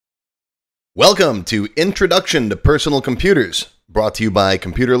Welcome to Introduction to Personal Computers, brought to you by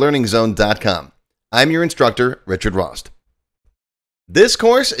ComputerLearningZone.com. I'm your instructor, Richard Rost. This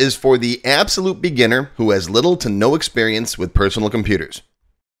course is for the absolute beginner who has little to no experience with personal computers.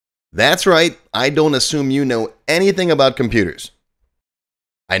 That's right, I don't assume you know anything about computers.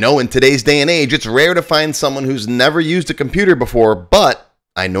 I know in today's day and age, it's rare to find someone who's never used a computer before, but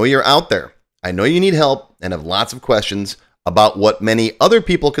I know you're out there. I know you need help and have lots of questions about what many other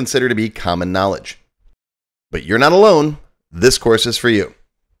people consider to be common knowledge. But you're not alone. This course is for you.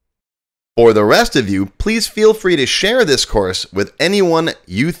 For the rest of you, please feel free to share this course with anyone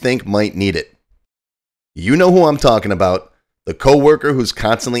you think might need it. You know who I'm talking about, the coworker who's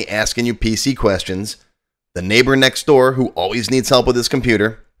constantly asking you PC questions, the neighbor next door who always needs help with his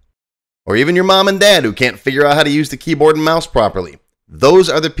computer, or even your mom and dad who can't figure out how to use the keyboard and mouse properly. Those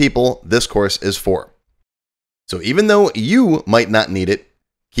are the people this course is for. So even though you might not need it,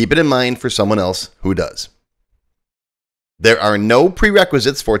 keep it in mind for someone else who does. There are no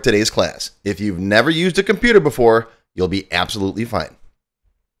prerequisites for today's class. If you've never used a computer before, you'll be absolutely fine.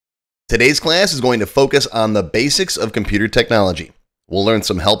 Today's class is going to focus on the basics of computer technology. We'll learn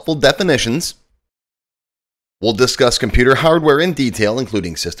some helpful definitions. We'll discuss computer hardware in detail,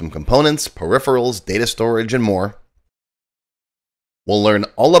 including system components, peripherals, data storage, and more. We'll learn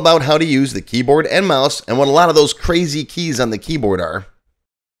all about how to use the keyboard and mouse and what a lot of those crazy keys on the keyboard are.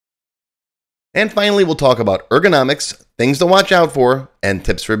 And finally, we'll talk about ergonomics, things to watch out for, and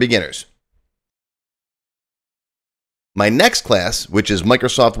tips for beginners. My next class, which is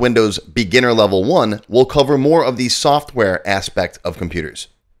Microsoft Windows Beginner Level 1, will cover more of the software aspect of computers.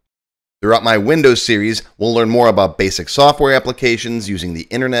 Throughout my Windows series, we'll learn more about basic software applications using the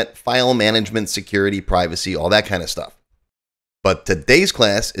internet, file management, security, privacy, all that kind of stuff. But today's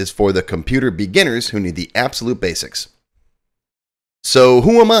class is for the computer beginners who need the absolute basics. So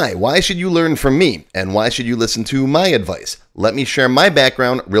who am I? Why should you learn from me? And why should you listen to my advice? Let me share my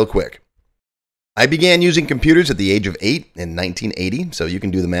background real quick. I began using computers at the age of 8 in 1980, so you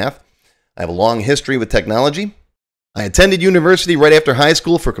can do the math. I have a long history with technology. I attended university right after high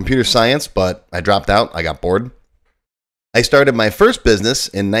school for computer science, but I dropped out. I got bored. I started my first business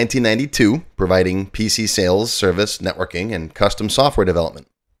in 1992, providing PC sales, service, networking, and custom software development.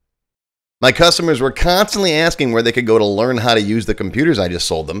 My customers were constantly asking where they could go to learn how to use the computers I just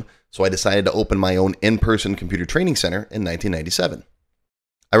sold them, so I decided to open my own in-person computer training center in 1997.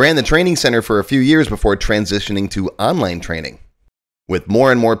 I ran the training center for a few years before transitioning to online training. With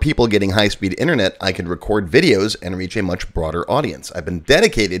more and more people getting high-speed internet, I could record videos and reach a much broader audience. I've been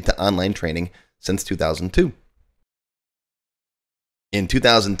dedicated to online training since 2002. In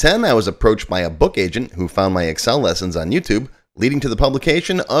 2010, I was approached by a book agent who found my Excel lessons on YouTube, leading to the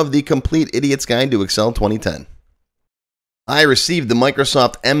publication of The Complete Idiot's Guide to Excel 2010. I received the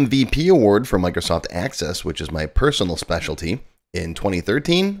Microsoft MVP Award for Microsoft Access, which is my personal specialty, in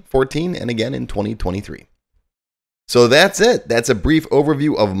 2013, 14, and again in 2023. So that's it. That's a brief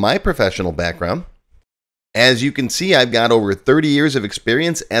overview of my professional background. As you can see, I've got over 30 years of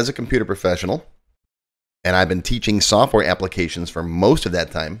experience as a computer professional, and I've been teaching software applications for most of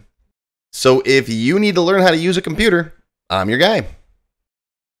that time. So if you need to learn how to use a computer, I'm your guy.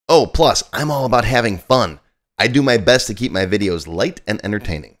 Oh, plus, I'm all about having fun. I do my best to keep my videos light and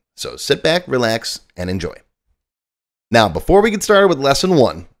entertaining. So sit back, relax, and enjoy. Now, before we get started with Lesson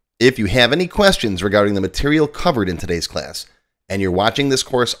 1, if you have any questions regarding the material covered in today's class, and you're watching this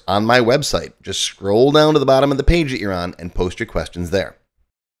course on my website, just scroll down to the bottom of the page that you're on and post your questions there.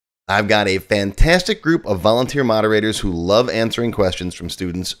 I've got a fantastic group of volunteer moderators who love answering questions from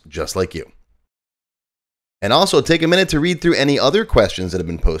students just like you. And also take a minute to read through any other questions that have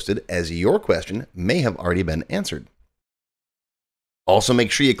been posted, as your question may have already been answered. Also,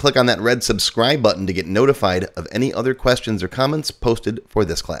 make sure you click on that red subscribe button to get notified of any other questions or comments posted for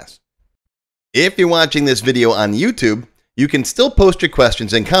this class. If you're watching this video on YouTube, you can still post your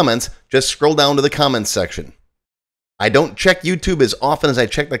questions and comments. Just scroll down to the comments section. I don't check YouTube as often as I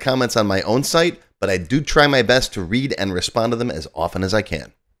check the comments on my own site, but I do try my best to read and respond to them as often as I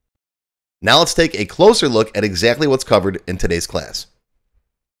can. Now let's take a closer look at exactly what's covered in today's class.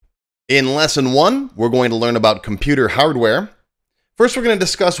 In Lesson 1, we're going to learn about computer hardware. First, we're going to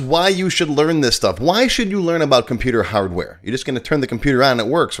discuss why you should learn this stuff. Why should you learn about computer hardware? You're just going to turn the computer on and it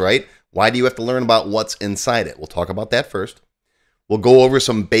works, right? Why do you have to learn about what's inside it? We'll talk about that first. We'll go over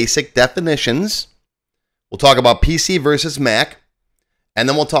some basic definitions. We'll talk about PC versus Mac, and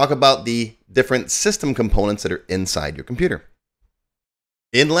then we'll talk about the different system components that are inside your computer.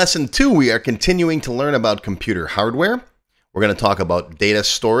 In Lesson 2, we are continuing to learn about computer hardware. We're going to talk about data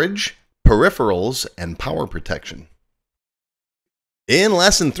storage, peripherals, and power protection. In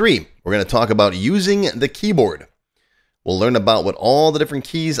Lesson 3, we're going to talk about using the keyboard. We'll learn about what all the different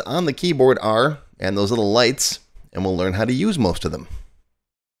keys on the keyboard are and those little lights, and we'll learn how to use most of them.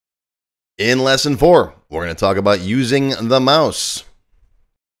 In Lesson 4, we're going to talk about using the mouse.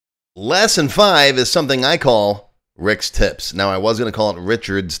 Lesson 5 is something I call Rick's Tips. Now, I was going to call it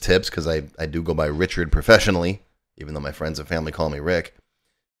Richard's Tips because I do go by Richard professionally, even though my friends and family call me Rick.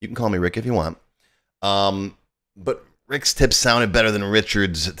 You can call me Rick if you want. But Rick's Tips sounded better than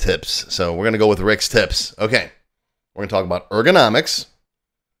Richard's Tips, so we're going to go with Rick's Tips. Okay, we're going to talk about ergonomics,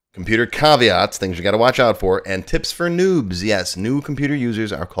 computer caveats, things you got to watch out for, and tips for noobs. Yes, new computer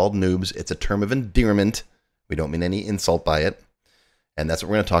users are called noobs. It's a term of endearment. We don't mean any insult by it. And that's what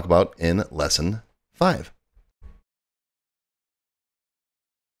we're going to talk about in Lesson 5.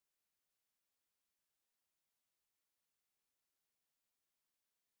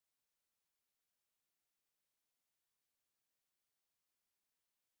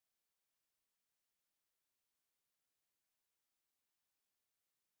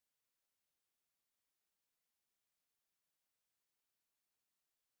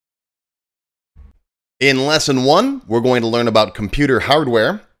 In Lesson 1, we're going to learn about computer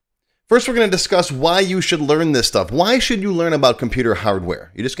hardware. First, we're going to discuss why you should learn this stuff. Why should you learn about computer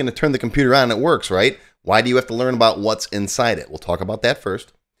hardware? You're just going to turn the computer on and it works, right? Why do you have to learn about what's inside it? We'll talk about that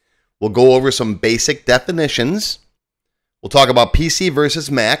first. We'll go over some basic definitions. We'll talk about PC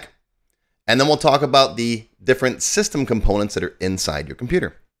versus Mac. And then we'll talk about the different system components that are inside your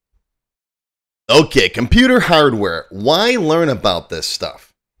computer. Okay, computer hardware. Why learn about this stuff?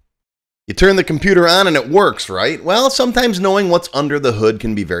 You turn the computer on and it works, right? Well, sometimes knowing what's under the hood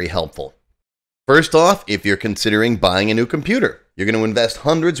can be very helpful. First off, if you're considering buying a new computer, you're going to invest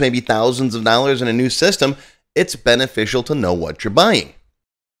hundreds, maybe thousands of dollars in a new system, it's beneficial to know what you're buying.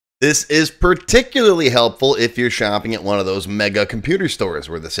 This is particularly helpful if you're shopping at one of those mega computer stores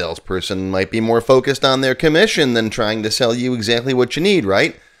where the salesperson might be more focused on their commission than trying to sell you exactly what you need,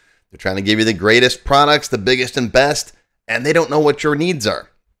 right? They're trying to give you the greatest products, the biggest and best, and they don't know what your needs are.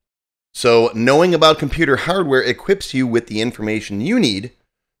 So knowing about computer hardware equips you with the information you need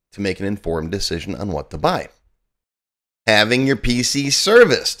to make an informed decision on what to buy. Having your PC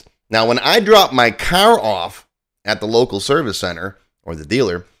serviced. Now, when I drop my car off at the local service center or the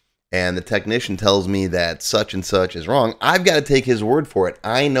dealer, and the technician tells me that such and such is wrong, I've got to take his word for it.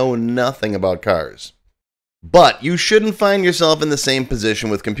 I know nothing about cars. But you shouldn't find yourself in the same position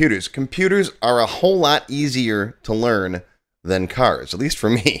with computers. Computers are a whole lot easier to learn than cars, at least for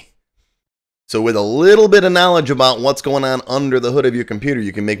me. So with a little bit of knowledge about what's going on under the hood of your computer,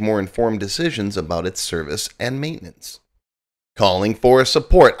 you can make more informed decisions about its service and maintenance. Calling for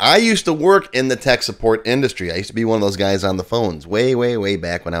support. I used to work in the tech support industry. I used to be one of those guys on the phones way, way, way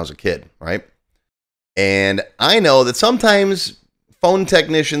back when I was a kid, right? And I know that sometimes phone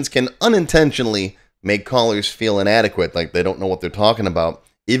technicians can unintentionally make callers feel inadequate, like they don't know what they're talking about,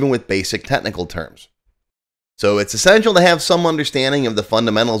 even with basic technical terms. So it's essential to have some understanding of the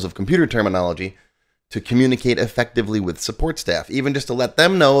fundamentals of computer terminology to communicate effectively with support staff, even just to let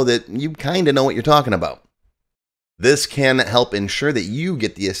them know that you kind of know what you're talking about. This can help ensure that you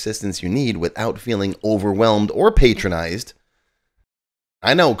get the assistance you need without feeling overwhelmed or patronized.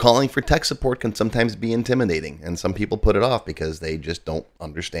 I know calling for tech support can sometimes be intimidating, and some people put it off because they just don't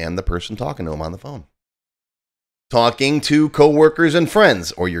understand the person talking to them on the phone. Talking to coworkers and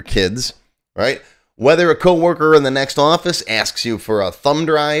friends, or your kids, right? Whether a coworker in the next office asks you for a thumb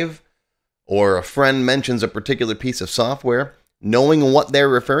drive or a friend mentions a particular piece of software, knowing what they're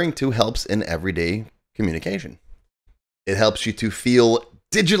referring to helps in everyday communication. It helps you to feel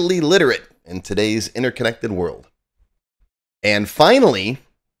digitally literate in today's interconnected world. And finally,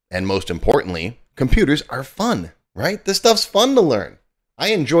 and most importantly, computers are fun, right? This stuff's fun to learn. I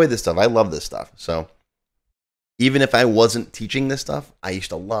enjoy this stuff. I love this stuff. So even if I wasn't teaching this stuff, I used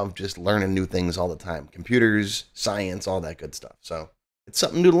to love just learning new things all the time. Computers, science, all that good stuff. So it's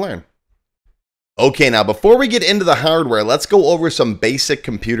something new to learn. Okay, now before we get into the hardware, let's go over some basic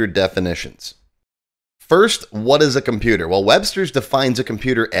computer definitions. First, what is a computer? Well, Webster's defines a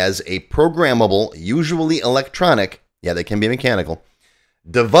computer as a programmable, usually electronic, yeah, they can be mechanical,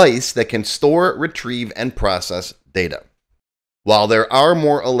 device that can store, retrieve, and process data. While there are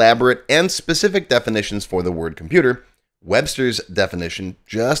more elaborate and specific definitions for the word computer, Webster's definition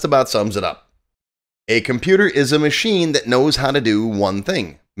just about sums it up. A computer is a machine that knows how to do one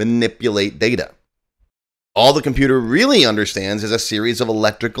thing: manipulate data. All the computer really understands is a series of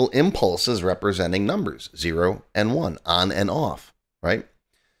electrical impulses representing numbers, 0 and 1, on and off, right?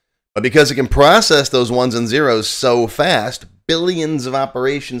 But because it can process those ones and zeros so fast, billions of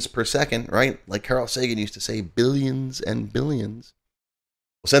operations per second, right? Like Carl Sagan used to say, billions and billions.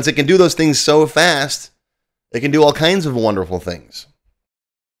 Well, since it can do those things so fast, it can do all kinds of wonderful things.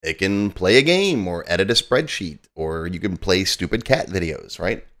 It can play a game or edit a spreadsheet, or you can play stupid cat videos,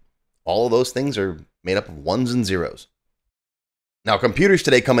 right? All of those things are made up of ones and zeros. Now, computers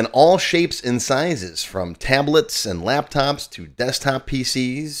today come in all shapes and sizes, from tablets and laptops to desktop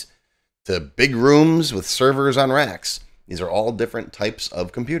PCs to big rooms with servers on racks. These are all different types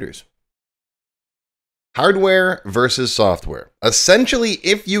of computers. Hardware versus software. Essentially,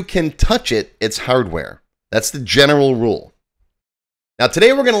 if you can touch it, it's hardware. That's the general rule. Now,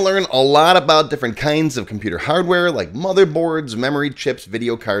 today we're going to learn a lot about different kinds of computer hardware, like motherboards, memory chips,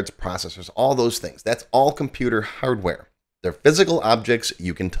 video cards, processors, all those things. That's all computer hardware. They're physical objects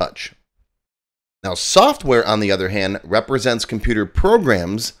you can touch. Now, software, on the other hand, represents computer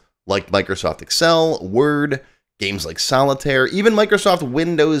programs like Microsoft Excel, Word, games like Solitaire, even Microsoft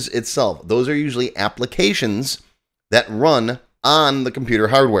Windows itself. Those are usually applications that run on the computer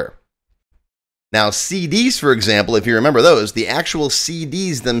hardware. Now, CDs, for example, if you remember those, the actual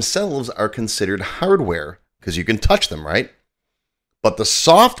CDs themselves are considered hardware because you can touch them, right? But the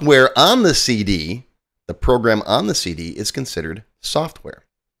software on the CD, the program on the CD, is considered software.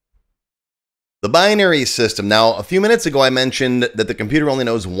 The binary system. Now, a few minutes ago, I mentioned that the computer only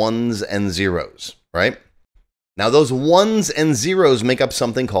knows ones and zeros, right? Now, those ones and zeros make up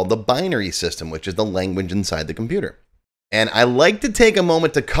something called the binary system, which is the language inside the computer. And I like to take a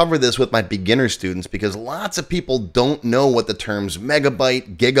moment to cover this with my beginner students because lots of people don't know what the terms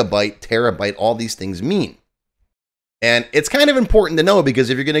megabyte, gigabyte, terabyte, all these things mean. And it's kind of important to know because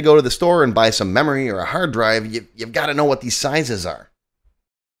if you're going to go to the store and buy some memory or a hard drive, you've got to know what these sizes are.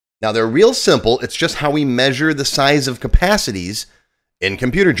 Now, they're real simple. It's just how we measure the size of capacities in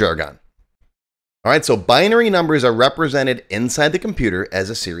computer jargon. All right, so binary numbers are represented inside the computer as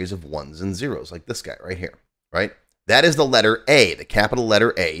a series of ones and zeros, like this guy right here, right? That is the letter A, the capital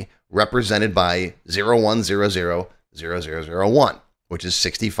letter A, represented by 01000001, which is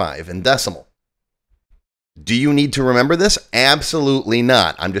 65 in decimal. Do you need to remember this? Absolutely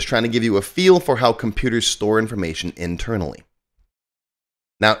not. I'm just trying to give you a feel for how computers store information internally.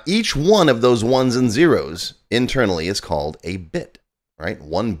 Now, each one of those ones and zeros internally is called a bit, right?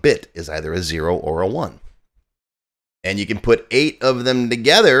 One bit is either a 0 or a 1. And you can put 8 of them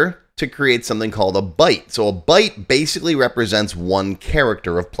together to create something called a byte. So a byte basically represents one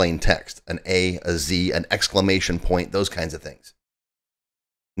character of plain text, an A, a Z, an exclamation point, those kinds of things.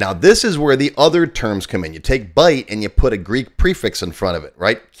 Now, this is where the other terms come in. You take byte and you put a Greek prefix in front of it,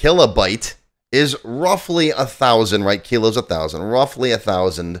 right? Kilobyte is roughly 1,000, right? Kilo's 1,000, roughly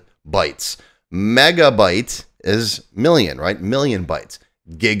 1,000 bytes. Megabyte is million, right? Million bytes.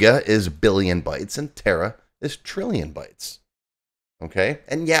 Giga is billion bytes, and tera is trillion bytes. Okay?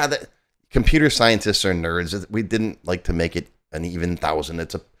 And yeah, the computer scientists are nerds. We didn't like to make it an even 1,000.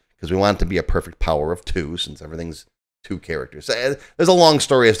 Because we want it to be a perfect power of 2, since everything's 2 characters. So, there's a long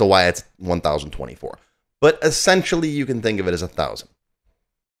story as to why it's 1,024. But essentially, you can think of it as 1,000.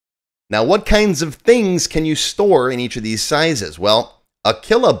 Now, what kinds of things can you store in each of these sizes? Well, a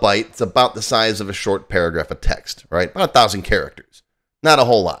kilobyte is about the size of a short paragraph of text, right? About 1,000 characters. Not a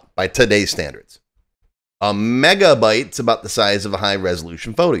whole lot by today's standards. A megabyte is about the size of a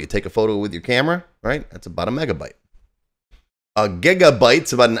high-resolution photo. You take a photo with your camera, right? That's about a megabyte. A gigabyte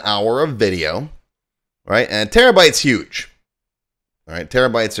is about an hour of video, right? And a terabyte's huge. All right,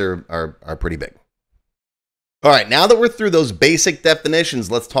 terabytes are pretty big. All right, now that we're through those basic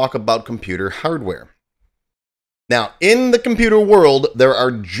definitions, let's talk about computer hardware. Now, in the computer world, there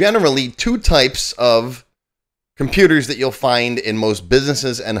are generally 2 types of computers that you'll find in most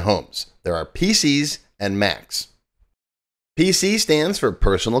businesses and homes. There are PCs and Macs. PC stands for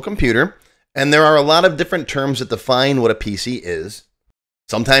personal computer, and there are a lot of different terms that define what a PC is.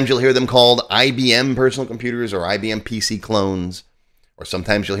 Sometimes you'll hear them called IBM personal computers or IBM PC clones, or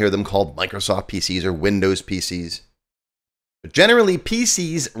sometimes you'll hear them called Microsoft PCs or Windows PCs. But generally,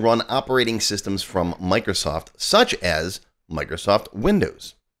 PCs run operating systems from Microsoft, such as Microsoft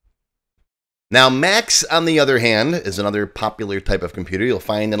Windows. Now, Macs, on the other hand, is another popular type of computer you'll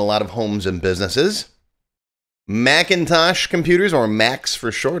find in a lot of homes and businesses. Macintosh computers, or Macs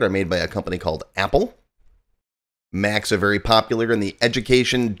for short, are made by a company called Apple. Macs are very popular in the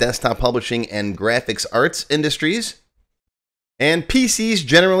education, desktop publishing, and graphics arts industries. And PCs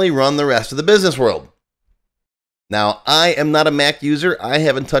generally run the rest of the business world. Now, I am not a Mac user. I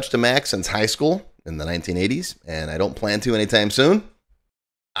haven't touched a Mac since high school in the 1980s, and I don't plan to anytime soon.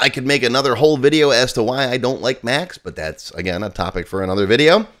 I could make another whole video as to why I don't like Macs, but that's, again, a topic for another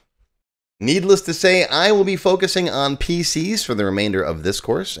video. Needless to say, I will be focusing on PCs for the remainder of this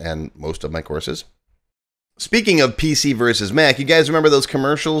course and most of my courses. Speaking of PC versus Mac, you guys remember those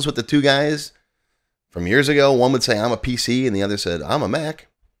commercials with the two guys from years ago? One would say, I'm a PC, and the other said, I'm a Mac.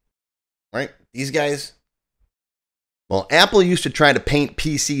 Right? These guys. Well, Apple used to try to paint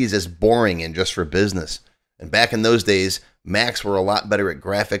PCs as boring and just for business. And back in those days, Macs were a lot better at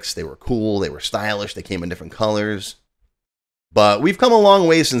graphics. They were cool, they were stylish, they came in different colors. But we've come a long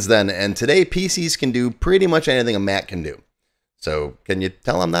way since then, and today PCs can do pretty much anything a Mac can do. So, can you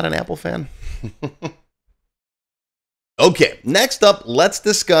tell I'm not an Apple fan? Okay, next up, let's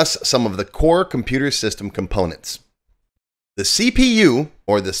discuss some of the core computer system components. The CPU,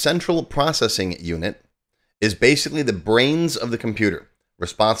 or the Central Processing Unit, is basically the brains of the computer,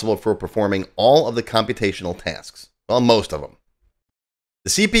 responsible for performing all of the computational tasks. Well, most of them. The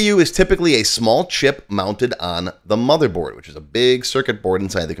CPU is typically a small chip mounted on the motherboard, which is a big circuit board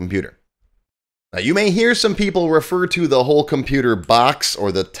inside the computer. Now, you may hear some people refer to the whole computer box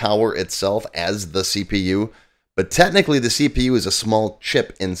or the tower itself as the CPU, but technically the CPU is a small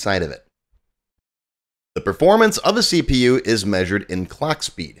chip inside of it. The performance of a CPU is measured in clock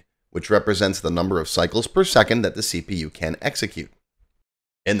speed, which represents the number of cycles per second that the CPU can execute.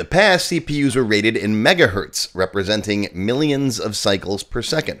 In the past, CPUs were rated in megahertz, representing millions of cycles per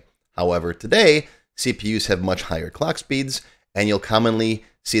second. However, today, CPUs have much higher clock speeds, and you'll commonly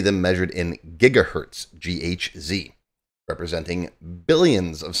see them measured in gigahertz, GHz, representing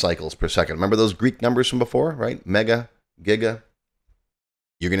billions of cycles per second. Remember those Greek numbers from before, right? Mega, giga.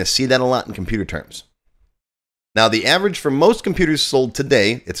 You're going to see that a lot in computer terms. Now, the average for most computers sold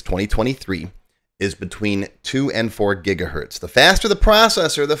today, it's 2023, is between 2 and 4 gigahertz. The faster the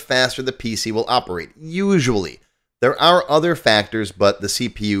processor, the faster the PC will operate, usually. There are other factors, but the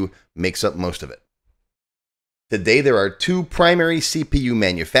CPU makes up most of it. Today, there are two primary CPU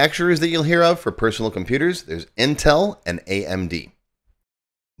manufacturers that you'll hear of for personal computers. There's Intel and AMD.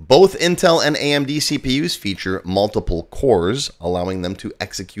 Both Intel and AMD CPUs feature multiple cores, allowing them to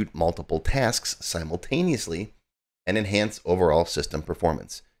execute multiple tasks simultaneously and enhance overall system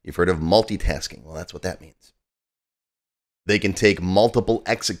performance. You've heard of multitasking. Well, that's what that means. They can take multiple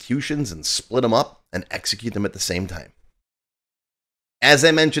executions and split them up and execute them at the same time. As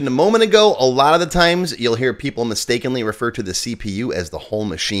I mentioned a moment ago, a lot of the times you'll hear people mistakenly refer to the CPU as the whole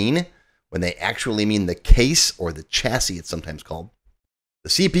machine when they actually mean the case or the chassis, it's sometimes called.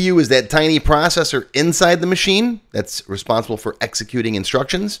 The CPU is that tiny processor inside the machine that's responsible for executing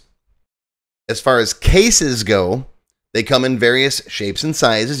instructions. As far as cases go, they come in various shapes and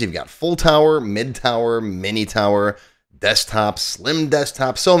sizes. You've got full tower, mid tower, mini tower, desktop, slim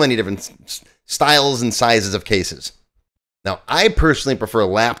desktop, so many different styles and sizes of cases. Now, I personally prefer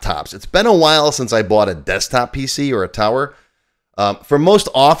laptops. It's been a while since I bought a desktop PC or a tower. For most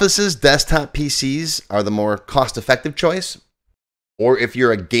offices, desktop PCs are the more cost-effective choice. Or if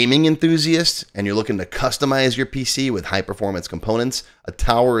you're a gaming enthusiast and you're looking to customize your PC with high-performance components, a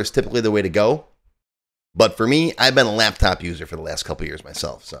tower is typically the way to go. But for me, I've been a laptop user for the last couple of years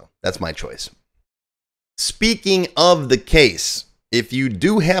myself, so that's my choice. Speaking of the case, if you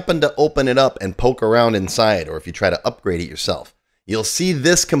do happen to open it up and poke around inside, or if you try to upgrade it yourself, you'll see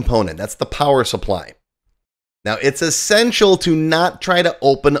this component. That's the power supply. Now, it's essential to not try to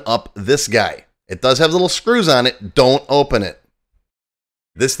open up this guy. It does have little screws on it. Don't open it.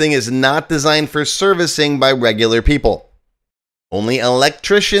 This thing is not designed for servicing by regular people. Only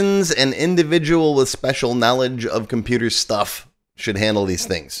electricians and individuals with special knowledge of computer stuff should handle these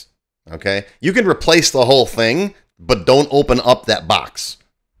things. Okay? You can replace the whole thing, but don't open up that box.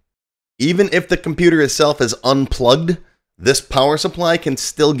 Even if the computer itself is unplugged, this power supply can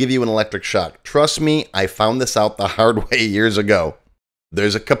still give you an electric shock. Trust me, I found this out the hard way years ago.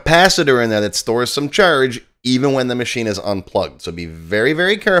 There's a capacitor in there that stores some charge even when the machine is unplugged. So be very,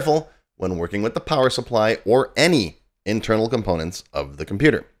 very careful when working with the power supply or any internal components of the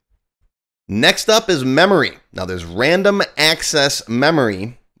computer. Next up is memory. Now there's random access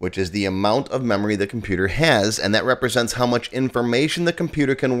memory, which is the amount of memory the computer has, and that represents how much information the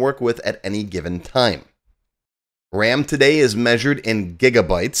computer can work with at any given time. RAM today is measured in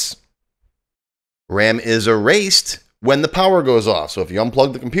gigabytes. RAM is erased when the power goes off. So if you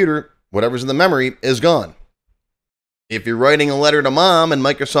unplug the computer, whatever's in the memory is gone. If you're writing a letter to mom in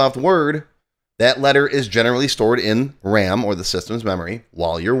Microsoft Word, that letter is generally stored in RAM, or the system's memory,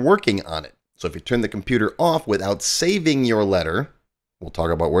 while you're working on it. So if you turn the computer off without saving your letter, we'll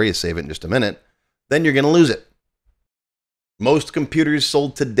talk about where you save it in just a minute, then you're going to lose it. Most computers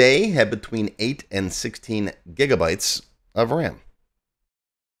sold today have between 8 and 16 gigabytes of RAM.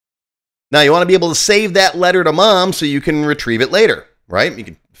 Now, you want to be able to save that letter to mom so you can retrieve it later, right? You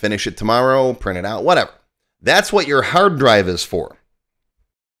can finish it tomorrow, print it out, whatever. That's what your hard drive is for.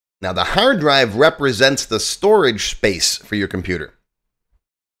 Now, the hard drive represents the storage space for your computer.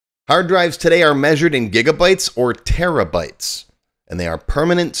 Hard drives today are measured in gigabytes or terabytes, and they are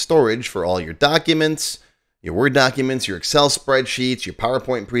permanent storage for all your documents, your Word documents, your Excel spreadsheets, your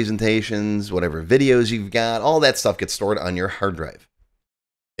PowerPoint presentations, whatever videos you've got, all that stuff gets stored on your hard drive.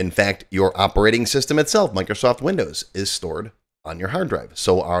 In fact, your operating system itself, Microsoft Windows, is stored on your hard drive.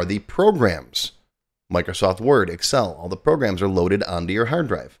 So are the programs. Microsoft Word, Excel, all the programs are loaded onto your hard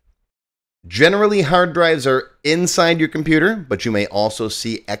drive. Generally, hard drives are inside your computer, but you may also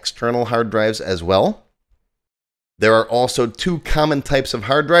see external hard drives as well. There are also two common types of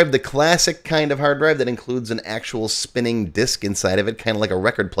hard drive. The classic kind of hard drive that includes an actual spinning disk inside of it, kind of like a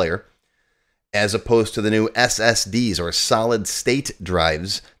record player, as opposed to the new SSDs or solid state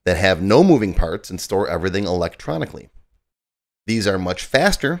drives that have no moving parts and store everything electronically. These are much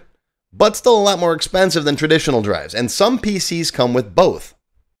faster, but still a lot more expensive than traditional drives, and some PCs come with both.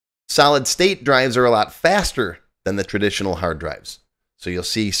 Solid state drives are a lot faster than the traditional hard drives. So you'll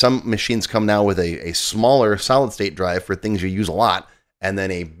see some machines come now with a smaller solid state drive for things you use a lot, and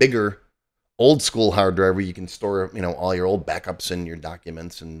then a bigger old school hard drive where you can store, all your old backups and your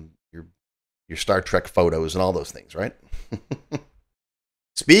documents and your Star Trek photos and all those things, right?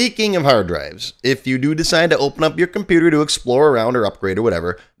 Speaking of hard drives, if you do decide to open up your computer to explore around or upgrade or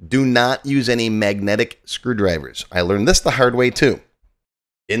whatever, do not use any magnetic screwdrivers. I learned this the hard way too.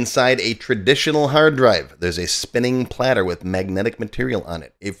 Inside a traditional hard drive, there's a spinning platter with magnetic material on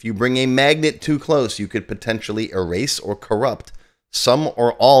it. If you bring a magnet too close, you could potentially erase or corrupt some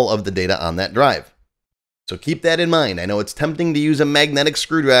or all of the data on that drive. So keep that in mind. I know it's tempting to use a magnetic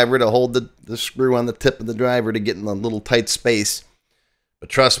screwdriver to hold the screw on the tip of the driver to get in a little tight space. But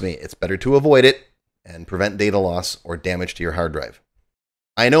trust me, it's better to avoid it and prevent data loss or damage to your hard drive.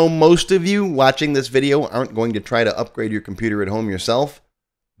 I know most of you watching this video aren't going to try to upgrade your computer at home yourself.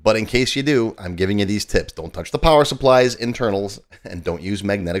 But in case you do, I'm giving you these tips. Don't touch the power supplies, internals, and don't use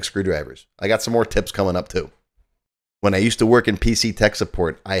magnetic screwdrivers. I got some more tips coming up too. When I used to work in PC tech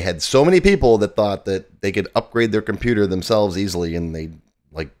support, I had so many people that thought that they could upgrade their computer themselves easily, and they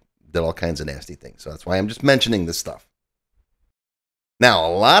did all kinds of nasty things. So that's why I'm just mentioning this stuff. Now, a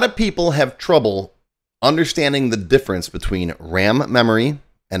lot of people have trouble understanding the difference between RAM memory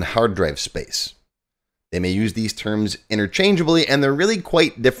and hard drive space. They may use these terms interchangeably, and they're really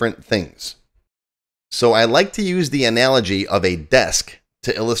quite different things. So I like to use the analogy of a desk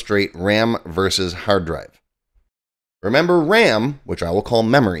to illustrate RAM versus hard drive. Remember, RAM, which I will call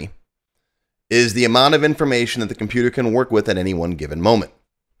memory, is the amount of information that the computer can work with at any one given moment.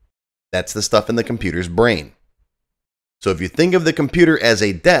 That's the stuff in the computer's brain. So if you think of the computer as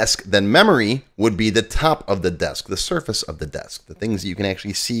a desk, then memory would be the top of the desk, the surface of the desk, the things that you can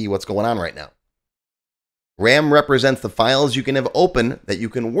actually see what's going on right now. RAM represents the files you can have open that you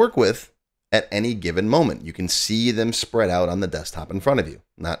can work with at any given moment. You can see them spread out on the desktop in front of you,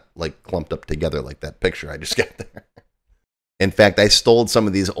 not like clumped up together like that picture I just got there. In fact, I stole some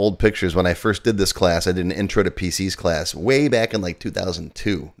of these old pictures when I first did this class. I did an Intro to PCs class way back in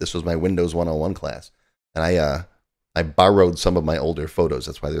 2002. This was my Windows 101 class. And I borrowed some of my older photos.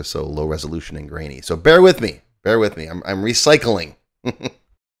 That's why they're so low resolution and grainy. So bear with me. Bear with me. I'm recycling.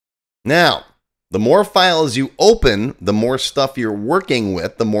 Now, the more files you open, the more stuff you're working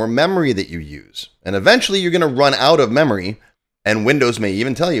with, the more memory that you use. And eventually you're going to run out of memory, and Windows may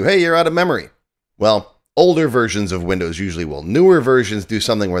even tell you, hey, you're out of memory. Well, older versions of Windows usually will. Newer versions do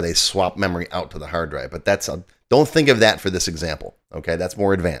something where they swap memory out to the hard drive, but don't think of that for this example, okay? That's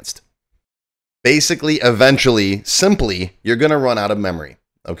more advanced. Basically, eventually, simply, you're going to run out of memory,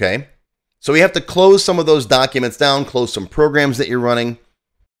 okay? So we have to close some of those documents down, close some programs that you're running.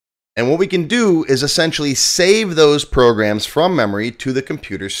 And what we can do is essentially save those programs from memory to the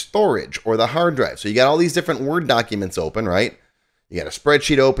computer storage or the hard drive. So you got all these different Word documents open, right? You got a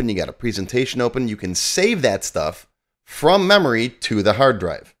spreadsheet open, you got a presentation open. You can save that stuff from memory to the hard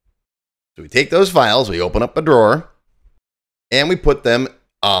drive. So we take those files, we open up a drawer, and we put them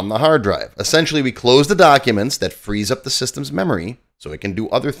on the hard drive. Essentially, we close the documents. That frees up the system's memory so it can do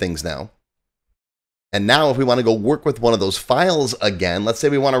other things now. And now if we want to go work with one of those files again, let's say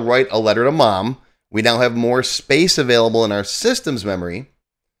we want to write a letter to mom, we now have more space available in our system's memory,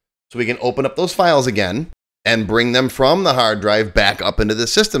 so we can open up those files again and bring them from the hard drive back up into the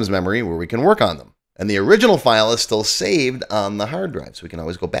system's memory where we can work on them. And the original file is still saved on the hard drive, so we can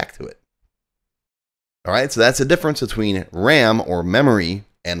always go back to it. All right, so that's the difference between RAM or memory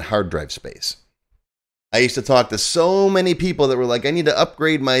and hard drive space. I used to talk to so many people that were like, I need to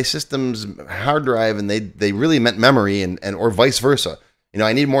upgrade my system's hard drive, and they really meant memory, and or vice versa.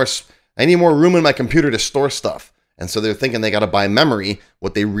 I need more room in my computer to store stuff. And so they're thinking they got to buy memory.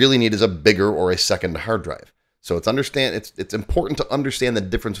 What they really need is a bigger or a second hard drive. So it's important to understand the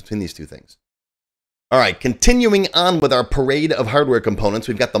difference between these two things. All right, continuing on with our parade of hardware components,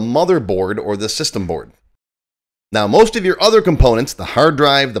 we've got the motherboard or the system board. Now, most of your other components, the hard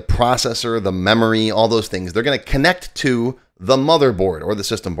drive, the processor, the memory, all those things, they're going to connect to the motherboard or the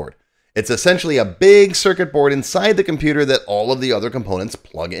system board. It's essentially a big circuit board inside the computer that all of the other components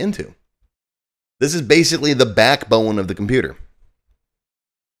plug into. This is basically the backbone of the computer.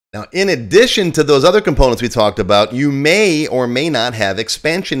 Now, in addition to those other components we talked about, you may or may not have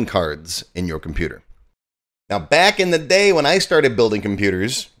expansion cards in your computer. Now, back in the day when I started building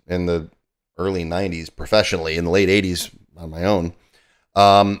computers in the early 90s professionally, in the late 80s on my own,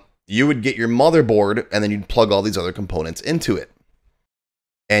 you would get your motherboard and then you'd plug all these other components into it.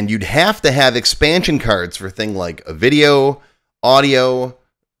 And you'd have to have expansion cards for things like a video, audio,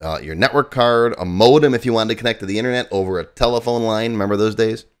 your network card, a modem if you wanted to connect to the internet over a telephone line. Remember those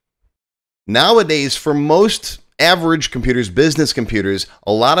days? Nowadays, for most average computers, business computers,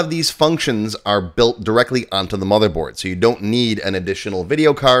 a lot of these functions are built directly onto the motherboard. So you don't need an additional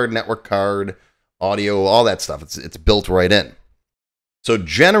video card, network card, audio, all that stuff. It's built right in. So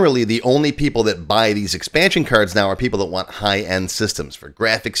generally, the only people that buy these expansion cards now are people that want high-end systems. For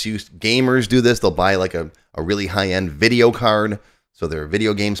graphics use, gamers do this. They'll buy like a really high-end video card, so their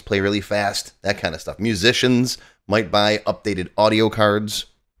video games play really fast, that kind of stuff. Musicians might buy updated audio cards.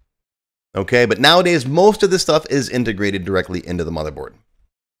 Okay, but nowadays, most of this stuff is integrated directly into the motherboard.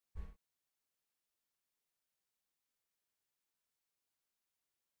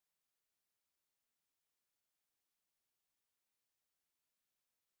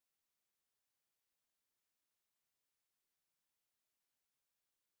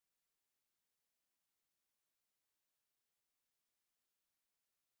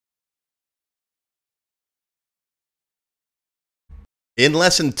 In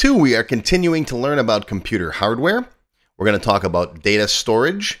Lesson 2, we are continuing to learn about computer hardware. We're going to talk about data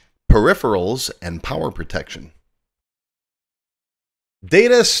storage, peripherals, and power protection.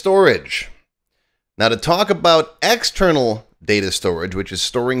 Data storage. Now, to talk about external data storage, which is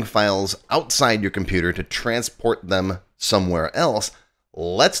storing files outside your computer to transport them somewhere else,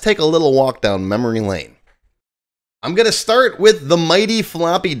 let's take a little walk down memory lane. I'm going to start with the mighty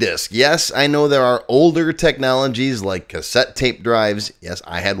floppy disk. Yes, I know there are older technologies like cassette tape drives. Yes,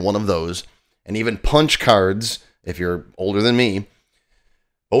 I had one of those. And even punch cards, if you're older than me.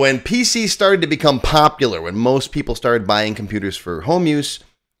 But when PCs started to become popular, when most people started buying computers for home use,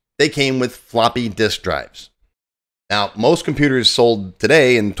 they came with floppy disk drives. Now, most computers sold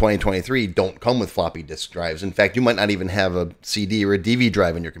today in 2023 don't come with floppy disk drives. In fact, you might not even have a CD or a DVD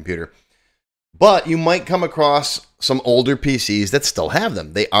drive in your computer. But you might come across some older PCs that still have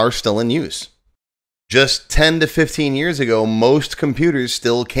them. They are still in use. Just 10 to 15 years ago, most computers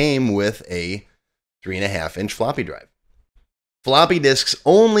still came with a 3.5-inch floppy drive. Floppy disks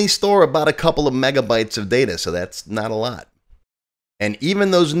only store about a couple of megabytes of data, so that's not a lot. And even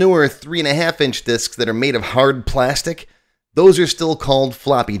those newer 3.5-inch disks that are made of hard plastic, those are still called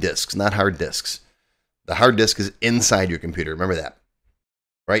floppy disks, not hard disks. The hard disk is inside your computer. Remember that.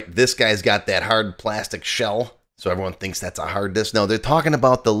 Right? This guy's got that hard plastic shell, so everyone thinks that's a hard disk. No, they're talking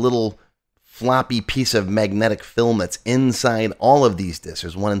about the little floppy piece of magnetic film that's inside all of these disks.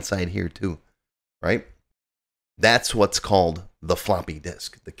 There's one inside here too, right? That's what's called the floppy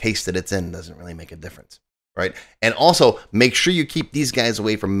disk. The case that it's in doesn't really make a difference, right? And also, make sure you keep these guys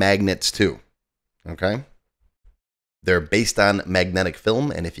away from magnets too, okay? They're based on magnetic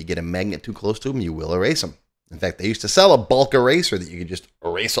film, and if you get a magnet too close to them, you will erase them. In fact, they used to sell a bulk eraser that you could just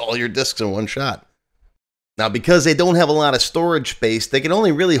erase all your disks in one shot. Now, because they don't have a lot of storage space, they can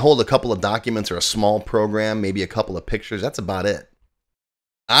only really hold a couple of documents or a small program, maybe a couple of pictures. That's about it.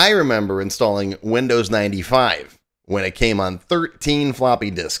 I remember installing Windows 95 when it came on 13 floppy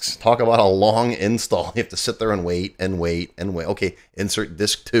disks. Talk about a long install. You have to sit there and wait and wait and wait. Okay, insert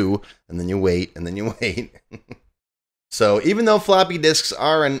disk 2, and then you wait, and then you wait. So even though floppy disks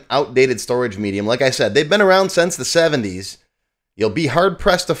are an outdated storage medium, like I said, they've been around since the 70s. You'll be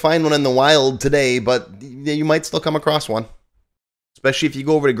hard-pressed to find one in the wild today, but you might still come across one. Especially if you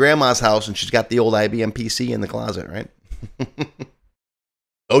go over to Grandma's house and she's got the old IBM PC in the closet, right?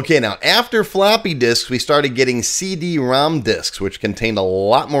 Okay, now after floppy disks, we started getting CD-ROM disks, which contained a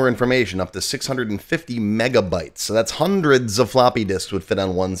lot more information, up to 650 megabytes. So that's hundreds of floppy disks would fit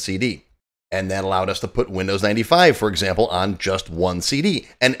on one CD. And that allowed us to put Windows 95, for example, on just one CD.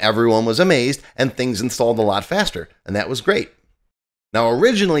 And everyone was amazed, and things installed a lot faster. And that was great. Now,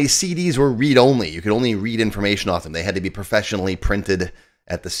 originally, CDs were read-only. You could only read information off them. They had to be professionally printed.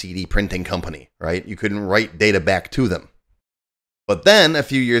 at the CD printing company, right? You couldn't write data back to them. But then a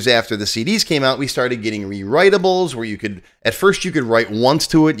few years after the CDs came out, we started getting rewritables where you could, at first you could write once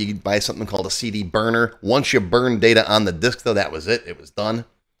to it. You could buy something called a CD burner. Once you burned data on the disk though, that was it. It was done.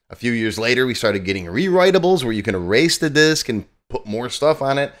 A few years later, we started getting rewritables where you can erase the disk and put more stuff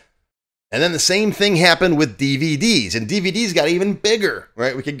on it. And then the same thing happened with DVDs, and DVDs got even bigger,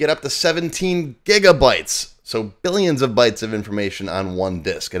 right? We could get up to 17 gigabytes. So billions of bytes of information on one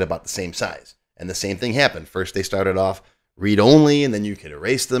disk at about the same size. And the same thing happened. First, they started off read-only, and then you could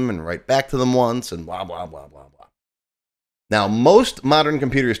erase them and write back to them once, and blah, blah, blah, blah, blah. Now, most modern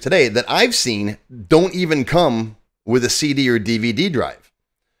computers today that I've seen don't even come with a CD or DVD drive.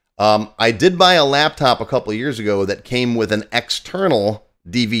 I did buy a laptop a couple of years ago that came with an external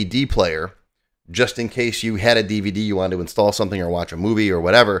DVD player, just in case you had a DVD, you wanted to install something or watch a movie or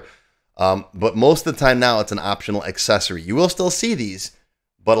whatever. But most of the time now, it's an optional accessory. You will still see these,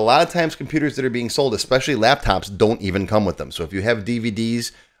 but a lot of times computers that are being sold, especially laptops, don't even come with them. So if you have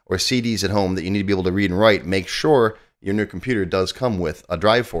DVDs or CDs at home that you need to be able to read and write, make sure your new computer does come with a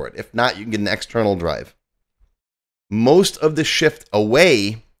drive for it. If not, you can get an external drive. Most of the shift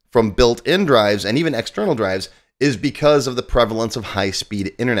away from built-in drives and even external drives is because of the prevalence of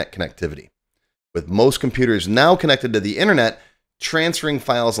high-speed internet connectivity. With most computers now connected to the internet, transferring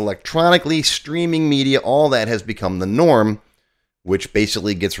files electronically, streaming media, all that has become the norm, which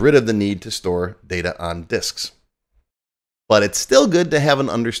basically gets rid of the need to store data on disks. But it's still good to have an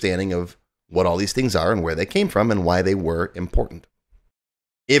understanding of what all these things are and where they came from and why they were important.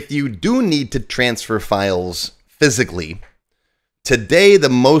 If you do need to transfer files physically, today the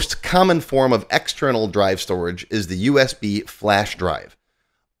most common form of external drive storage is the USB flash drive,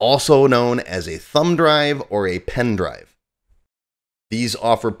 also known as a thumb drive or a pen drive. These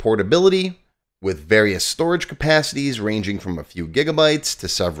offer portability with various storage capacities ranging from a few gigabytes to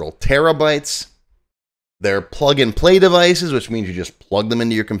several terabytes. They're plug-and-play devices, which means you just plug them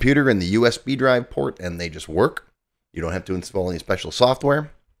into your computer in the USB drive port and they just work. You don't have to install any special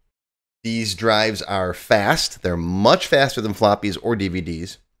software. These drives are fast. They're much faster than floppies or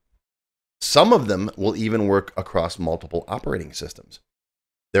DVDs. Some of them will even work across multiple operating systems.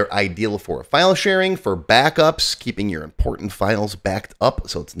 They're ideal for file sharing, for backups, keeping your important files backed up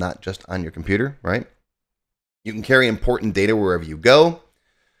so it's not just on your computer, right? You can carry important data wherever you go.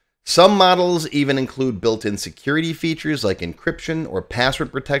 Some models even include built-in security features like encryption or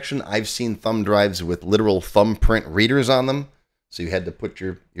password protection. I've seen thumb drives with literal thumbprint readers on them, so you had to put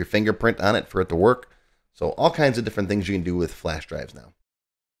your fingerprint on it for it to work. So all kinds of different things you can do with flash drives now.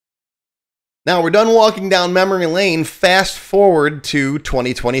 Now we're done walking down memory lane. Fast forward to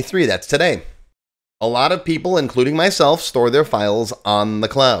 2023. That's today. A lot of people, including myself, store their files on the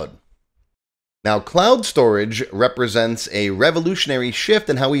cloud. Now, cloud storage represents a revolutionary shift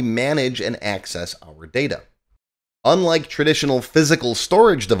in how we manage and access our data. Unlike traditional physical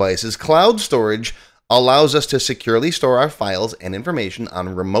storage devices, cloud storage allows us to securely store our files and information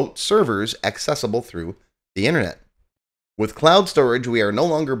on remote servers accessible through the internet. With cloud storage, we are no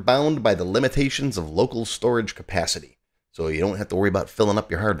longer bound by the limitations of local storage capacity, so you don't have to worry about filling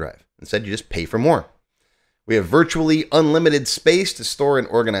up your hard drive. Instead, you just pay for more. We have virtually unlimited space to store and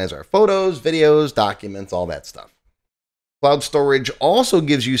organize our photos, videos, documents, all that stuff. Cloud storage also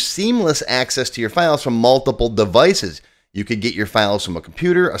gives you seamless access to your files from multiple devices. You could get your files from a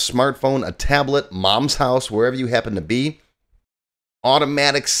computer, a smartphone, a tablet, mom's house, wherever you happen to be.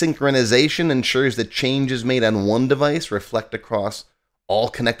 Automatic synchronization ensures that changes made on one device reflect across all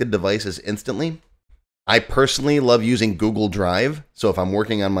connected devices instantly. I personally love using Google Drive, so if I'm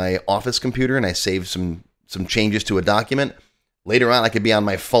working on my office computer and I save some changes to a document, later on I could be on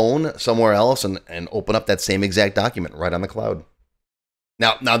my phone somewhere else and open up that same exact document right on the cloud.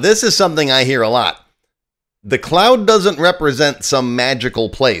 Now this is something I hear a lot. The cloud doesn't represent some magical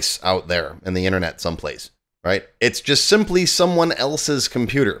place out there in the internet someplace. Right? It's just simply someone else's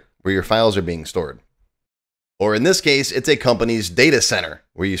computer where your files are being stored. Or in this case, it's a company's data center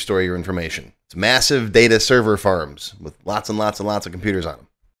where you store your information. It's massive data server farms with lots and lots and lots of computers on them.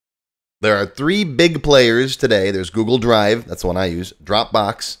 There are three big players today. There's Google Drive, that's the one I use,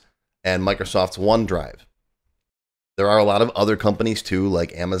 Dropbox, and Microsoft's OneDrive. There are a lot of other companies too,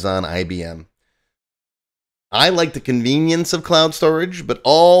 like Amazon, IBM. I like the convenience of cloud storage, but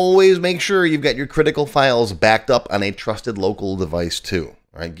always make sure you've got your critical files backed up on a trusted local device too.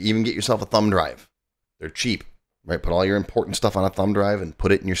 Right? Even get yourself a thumb drive. They're cheap. Right? Put all your important stuff on a thumb drive and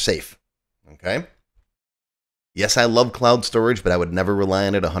put it in your safe. Okay? Yes, I love cloud storage, but I would never rely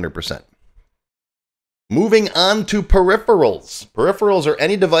on it 100%. Moving on to peripherals. Peripherals are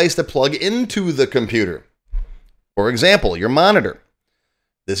any device that plug into the computer. For example, your monitor.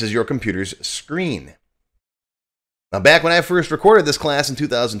 this is your computer's screen. Now, back when I first recorded this class in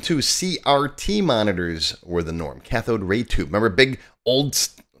 2002, CRT monitors were the norm. Cathode ray tube. Remember big old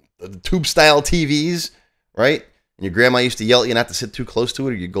tube-style TVs, right? And your grandma used to yell at you not to sit too close to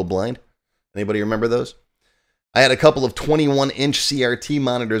it or you'd go blind. Anybody remember those? I had a couple of 21-inch CRT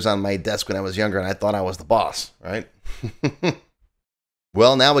monitors on my desk when I was younger, and I thought I was the boss, right?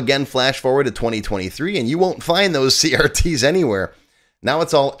 Well, now again, flash forward to 2023, and you won't find those CRTs anywhere. Now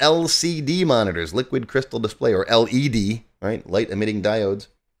it's all LCD monitors, liquid crystal display, or LED, right? Light emitting diodes.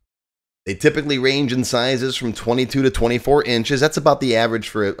 They typically range in sizes from 22 to 24 inches. That's about the average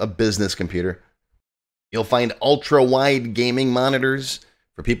for a business computer. You'll find ultra-wide gaming monitors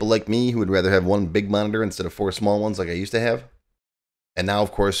for people like me who would rather have one big monitor instead of 4 small ones like I used to have. And now,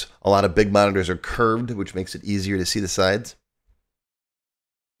 of course, a lot of big monitors are curved, which makes it easier to see the sides.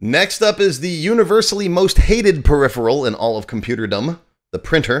 Next up is the universally most hated peripheral in all of computerdom. The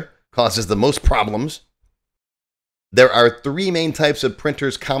printer causes the most problems. There are 3 main types of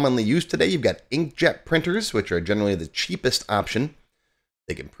printers commonly used today. You've got inkjet printers, which are generally the cheapest option.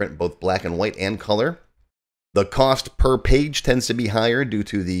 They can print both black and white and color. The cost per page tends to be higher due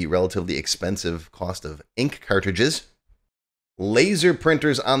to the relatively expensive cost of ink cartridges. Laser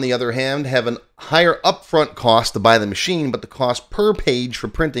printers, on the other hand, have a higher upfront cost to buy the machine, but the cost per page for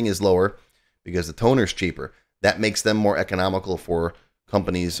printing is lower because the toner's cheaper. That makes them more economical for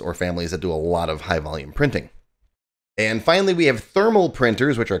companies or families that do a lot of high volume printing. And finally, we have thermal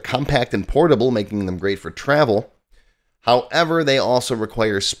printers, which are compact and portable, making them great for travel. However, they also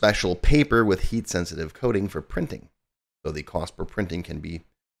require special paper with heat-sensitive coating for printing. So the cost per printing can be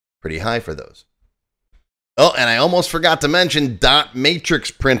pretty high for those. Oh, and I almost forgot to mention dot matrix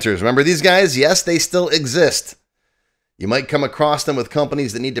printers. Remember these guys? Yes, they still exist. You might come across them with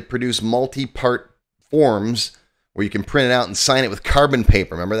companies that need to produce multi-part forms where you can print it out and sign it with carbon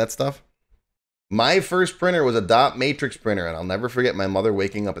paper. Remember that stuff? My first printer was a dot matrix printer, and I'll never forget my mother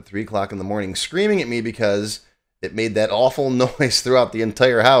waking up at 3 o'clock in the morning screaming at me because it made that awful noise throughout the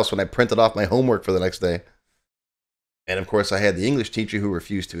entire house when I printed off my homework for the next day. And of course, I had the English teacher who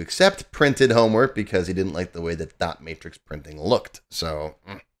refused to accept printed homework because he didn't like the way that dot matrix printing looked. So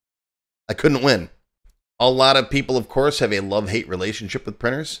I couldn't win. A lot of people, of course, have a love-hate relationship with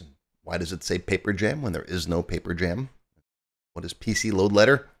printers. Why does it say paper jam when there is no paper jam? What is PC load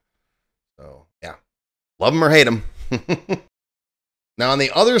letter? So, yeah. Love them or hate them. Now, on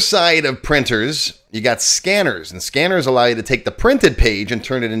the other side of printers, you got scanners. And scanners allow you to take the printed page and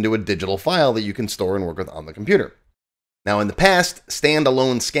turn it into a digital file that you can store and work with on the computer. Now, in the past,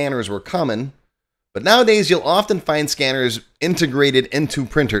 standalone scanners were common, but nowadays you'll often find scanners integrated into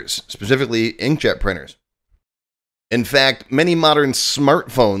printers, specifically inkjet printers. In fact, many modern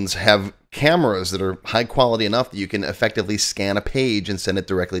smartphones have cameras that are high quality enough that you can effectively scan a page and send it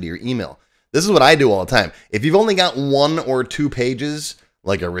directly to your email. This is what I do all the time. If you've only got 1 or 2 pages,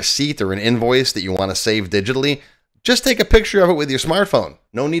 like a receipt or an invoice that you want to save digitally, just take a picture of it with your smartphone.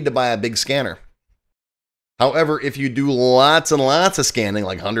 No need to buy a big scanner. However, if you do lots and lots of scanning,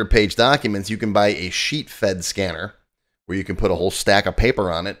 like 100-page documents, you can buy a sheet-fed scanner where you can put a whole stack of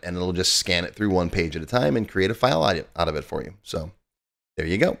paper on it and it'll just scan it through 1 page at a time and create a file out of it for you. So there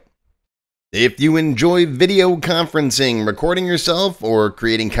you go. If you enjoy video conferencing, recording yourself, or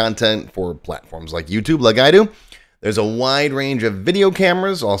creating content for platforms like YouTube like I do, there's a wide range of video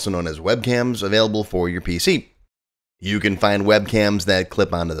cameras, also known as webcams, available for your PC. You can find webcams that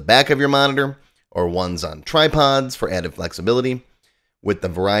clip onto the back of your monitor, or ones on tripods for added flexibility. With the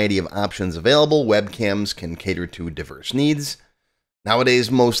variety of options available, webcams can cater to diverse needs. Nowadays,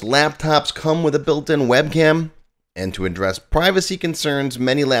 most laptops come with a built-in webcam, and to address privacy concerns,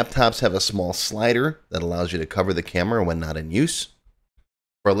 many laptops have a small slider that allows you to cover the camera when not in use.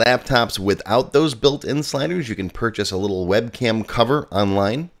 For laptops without those built-in sliders, you can purchase a little webcam cover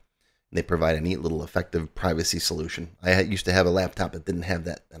online. They provide a neat little effective privacy solution. I used to have a laptop that didn't have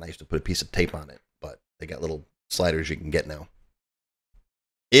that, and I used to put a piece of tape on it, but they got little sliders you can get now.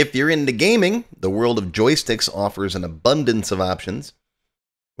 If you're into gaming, the world of joysticks offers an abundance of options.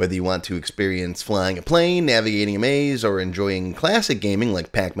 Whether you want to experience flying a plane, navigating a maze, or enjoying classic gaming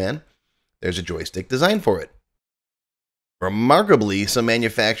like Pac-Man, there's a joystick designed for it. Remarkably, some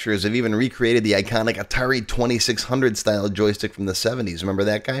manufacturers have even recreated the iconic Atari 2600 style joystick from the 70s. Remember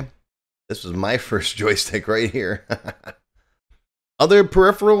that guy? This was my first joystick right here. Other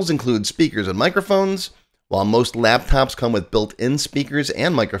peripherals include speakers and microphones. While most laptops come with built-in speakers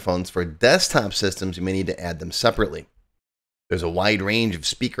and microphones, for desktop systems, you may need to add them separately. There's a wide range of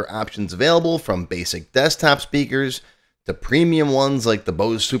speaker options available, from basic desktop speakers to premium ones like the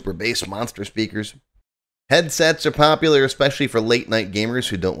Bose Super Bass Monster speakers. Headsets are popular, especially for late night gamers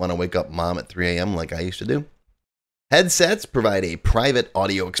who don't want to wake up mom at 3 a.m. like I used to do. Headsets provide a private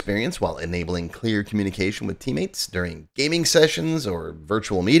audio experience while enabling clear communication with teammates during gaming sessions or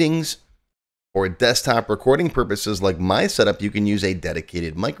virtual meetings. For desktop recording purposes like my setup, you can use a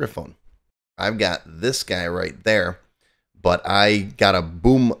dedicated microphone. I've got this guy right there, but I got a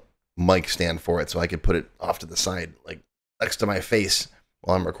boom mic stand for it so I could put it off to the side, like next to my face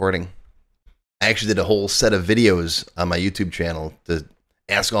while I'm recording. I actually did a whole set of videos on my YouTube channel to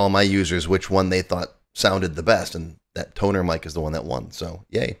ask all my users which one they thought sounded the best, and that toner mic is the one that won, so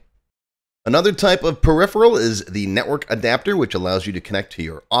yay. Another type of peripheral is the network adapter, which allows you to connect to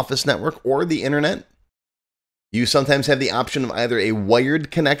your office network or the internet. You sometimes have the option of either a wired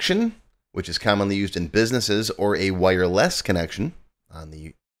connection, which is commonly used in businesses, or a wireless connection on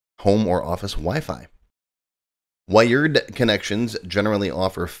the home or office Wi-Fi. Wired connections generally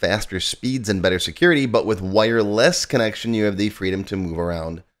offer faster speeds and better security, but with wireless connection, you have the freedom to move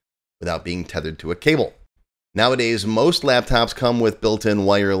around without being tethered to a cable. Nowadays, most laptops come with built-in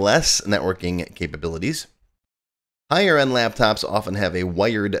wireless networking capabilities. Higher-end laptops often have a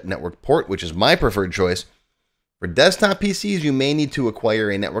wired network port, which is my preferred choice. For desktop PCs, you may need to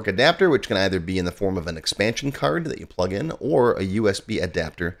acquire a network adapter, which can either be in the form of an expansion card that you plug in, or a USB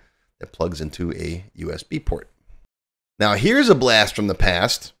adapter that plugs into a USB port. Now, here's a blast from the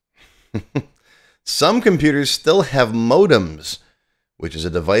past. Some computers still have modems, which is a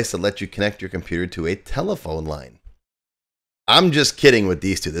device that lets you connect your computer to a telephone line. I'm just kidding with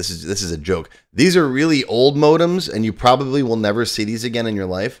these two. This is a joke. These are really old modems, and you probably will never see these again in your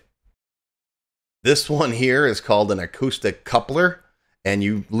life. This one here is called an acoustic coupler, and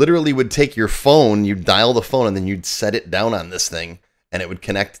you literally would take your phone, you'd dial the phone, and then you'd set it down on this thing, and it would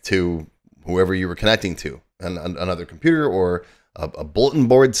connect to whoever you were connecting to, another computer or a bulletin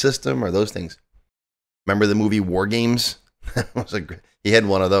board system or those things. Remember the movie War Games? He had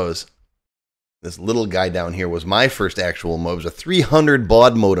one of those. This little guy down here was my first actual modem. It was a 300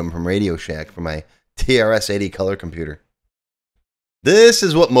 baud modem from Radio Shack for my TRS-80 color computer. This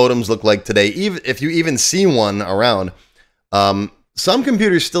is what modems look like today, even if you even see one around. Some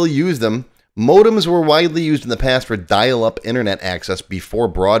computers still use them. Modems were widely used in the past for dial-up internet access before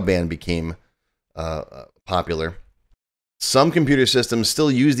broadband became popular. Some computer systems still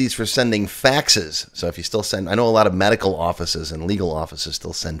use these for sending faxes. So if you still send, I know a lot of medical offices and legal offices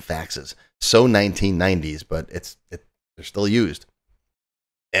still send faxes. So 1990s, but they're still used.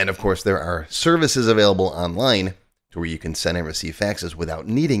 And of course, there are services available online to where you can send and receive faxes without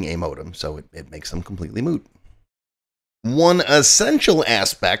needing a modem, so it makes them completely moot. One essential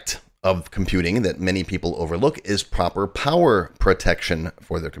aspect of computing that many people overlook is proper power protection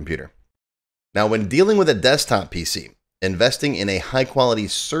for their computer. Now, when dealing with a desktop PC, investing in a high-quality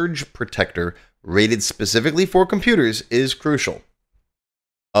surge protector rated specifically for computers is crucial.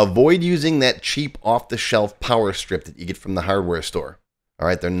 Avoid using that cheap off-the-shelf power strip that you get from the hardware store. All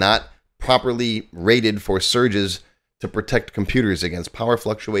right, they're not properly rated for surges to protect computers against power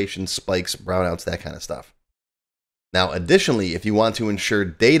fluctuations, spikes, brownouts, that kind of stuff. Now, additionally, if you want to ensure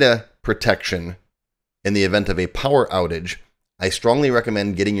data protection in the event of a power outage, I strongly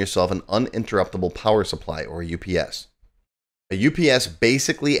recommend getting yourself an uninterruptible power supply, or a UPS. A UPS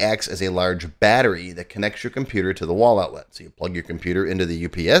basically acts as a large battery that connects your computer to the wall outlet. So you plug your computer into the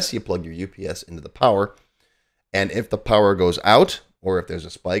UPS, you plug your UPS into the power, and if the power goes out, or if there's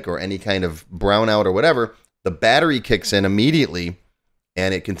a spike or any kind of brownout or whatever, the battery kicks in immediately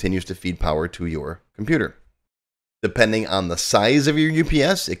and it continues to feed power to your computer. Depending on the size of your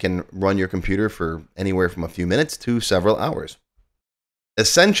UPS, it can run your computer for anywhere from a few minutes to several hours.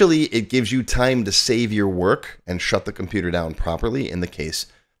 Essentially, it gives you time to save your work and shut the computer down properly in the case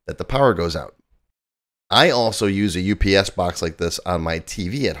that the power goes out. I also use a UPS box like this on my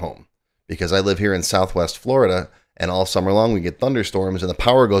TV at home because I live here in Southwest Florida, and all summer long we get thunderstorms and the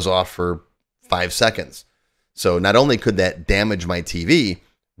power goes off for 5 seconds. So not only could that damage my TV,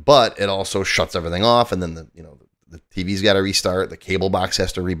 but it also shuts everything off, and then the TV's got to restart, the cable box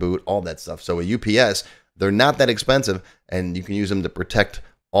has to reboot, all that stuff. So a UPS, they're not that expensive, and you can use them to protect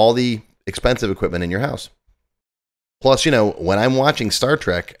all the expensive equipment in your house. Plus, when I'm watching Star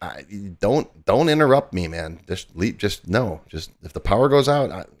Trek, don't interrupt me, man. Just if the power goes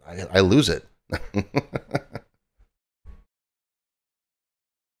out, I lose it.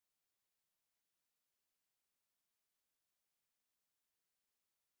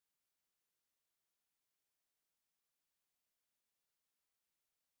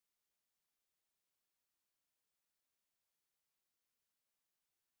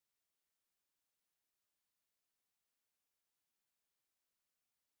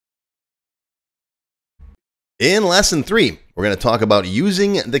 In Lesson 3, we're going to talk about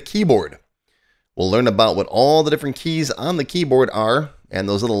using the keyboard. We'll learn about what all the different keys on the keyboard are and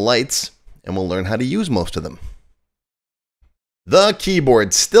those little lights, and we'll learn how to use most of them. The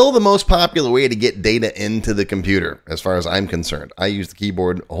keyboard, still the most popular way to get data into the computer, as far as I'm concerned. I use the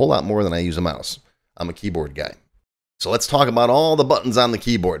keyboard a whole lot more than I use a mouse. I'm a keyboard guy. So let's talk about all the buttons on the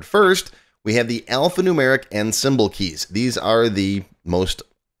keyboard. First, we have the alphanumeric and symbol keys. These are the most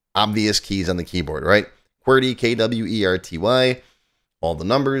obvious keys on the keyboard, right? QWERTY, K-W-E-R-T-Y, all the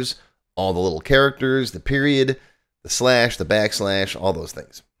numbers, all the little characters, the period, the slash, the backslash, all those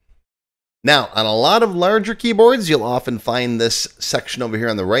things. Now, on a lot of larger keyboards, you'll often find this section over here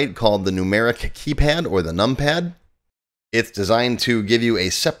on the right called the numeric keypad or the numpad. It's designed to give you a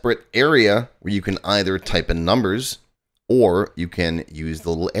separate area where you can either type in numbers or you can use the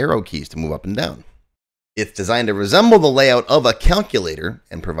little arrow keys to move up and down. It's designed to resemble the layout of a calculator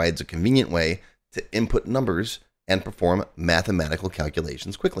and provides a convenient way to input numbers and perform mathematical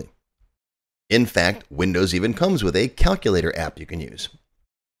calculations quickly. In fact, Windows even comes with a calculator app you can use.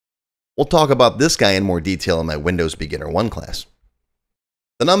 We'll talk about this guy in more detail in my Windows Beginner 1 class.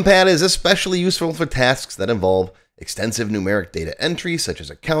 The numpad is especially useful for tasks that involve extensive numeric data entry, such as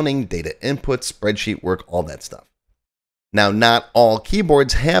accounting, data input, spreadsheet work, all that stuff. Now, not all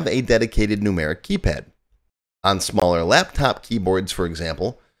keyboards have a dedicated numeric keypad. On smaller laptop keyboards, for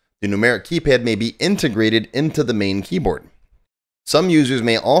example, the numeric keypad may be integrated into the main keyboard. Some users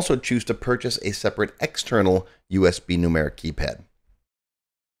may also choose to purchase a separate external USB numeric keypad.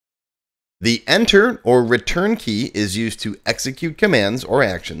 The Enter or Return key is used to execute commands or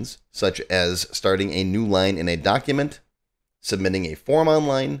actions, such as starting a new line in a document, submitting a form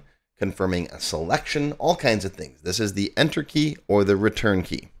online, confirming a selection, all kinds of things. This is the Enter key or the Return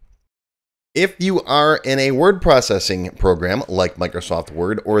key. If you are in a word processing program like Microsoft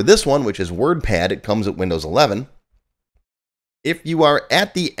Word or this one, which is WordPad, it comes with Windows 11. If you are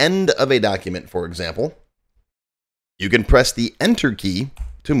at the end of a document, for example, you can press the Enter key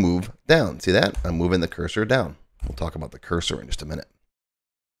to move down. See that? I'm moving the cursor down. We'll talk about the cursor in just a minute.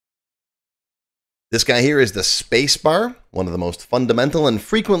 This guy here is the space bar, one of the most fundamental and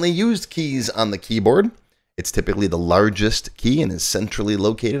frequently used keys on the keyboard. It's typically the largest key and is centrally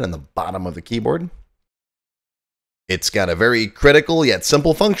located on the bottom of the keyboard. It's got a very critical yet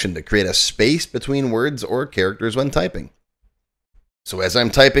simple function to create a space between words or characters when typing. So as I'm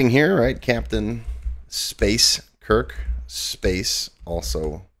typing here, right, Captain Space Kirk Space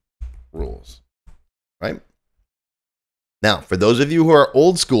also rules, right? Now, for those of you who are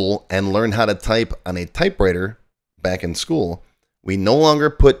old school and learned how to type on a typewriter back in school, we no longer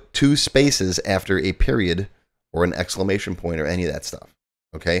put two spaces after a period or an exclamation point or any of that stuff,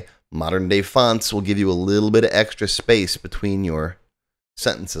 okay? Modern day fonts will give you a little bit of extra space between your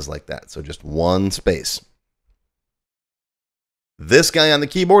sentences like that, so just one space. This guy on the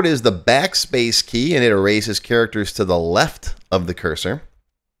keyboard is the backspace key, and it erases characters to the left of the cursor.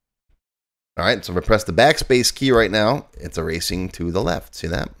 All right, so if I press the backspace key right now, it's erasing to the left. See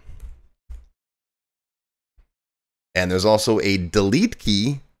that? And there's also a delete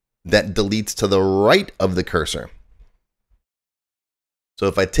key that deletes to the right of the cursor. So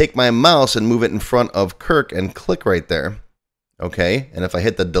if I take my mouse and move it in front of Kirk and click right there, okay, and if I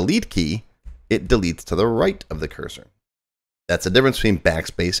hit the delete key, it deletes to the right of the cursor. That's the difference between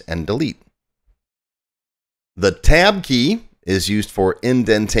backspace and delete. The tab key is used for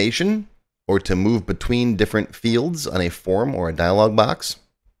indentation or to move between different fields on a form or a dialog box.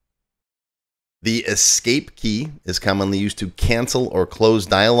 The escape key is commonly used to cancel or close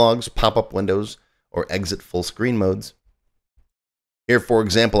dialogues, pop-up windows, or exit full screen modes. Here, for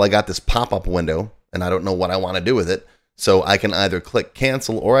example, I got this pop-up window and I don't know what I want to do with it. So I can either click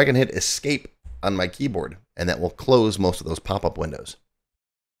cancel or I can hit escape on my keyboard, and that will close most of those pop-up windows.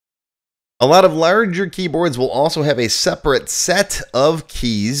 A lot of larger keyboards will also have a separate set of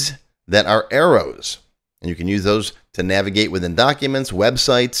keys that are arrows, and you can use those to navigate within documents,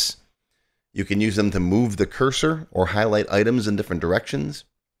 websites. You can use them to move the cursor or highlight items in different directions.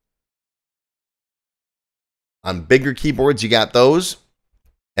 On bigger keyboards, you got those.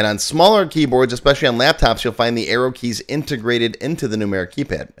 And on smaller keyboards, especially on laptops, you'll find the arrow keys integrated into the numeric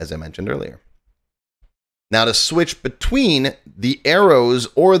keypad, as I mentioned earlier. Now, to switch between the arrows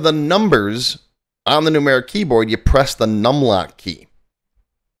or the numbers on the numeric keyboard, you press the numlock key.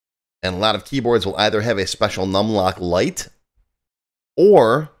 And a lot of keyboards will either have a special numlock light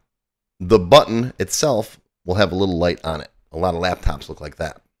or the button itself will have a little light on it. A lot of laptops look like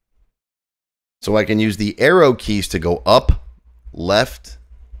that. So I can use the arrow keys to go up, left,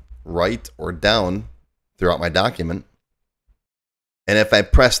 right, or down throughout my document. And if I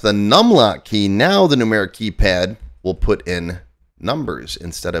press the numlock key, now the numeric keypad will put in numbers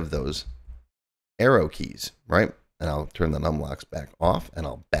instead of those arrow keys, right? And I'll turn the numlocks back off and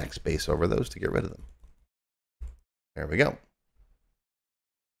I'll backspace over those to get rid of them. There we go.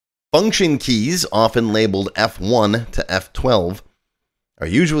 Function keys, often labeled F1 to F12, are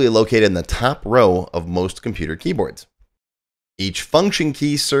usually located in the top row of most computer keyboards. Each function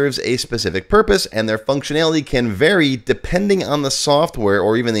key serves a specific purpose, and their functionality can vary depending on the software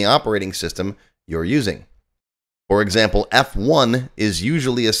or even the operating system you're using. For example, F1 is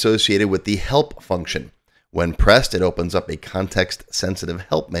usually associated with the help function. When pressed, it opens up a context-sensitive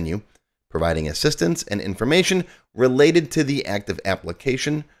help menu, providing assistance and information related to the active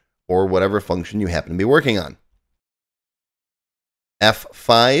application or whatever function you happen to be working on.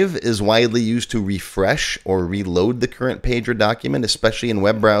 F5 is widely used to refresh or reload the current page or document, especially in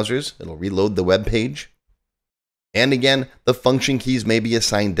web browsers. It'll reload the web page. And again, the function keys may be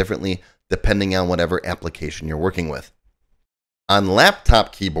assigned differently depending on whatever application you're working with. On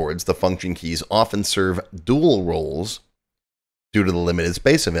laptop keyboards, the function keys often serve dual roles due to the limited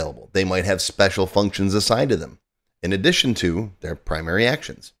space available. They might have special functions assigned to them, in addition to their primary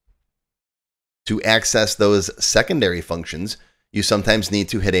actions. To access those secondary functions, you sometimes need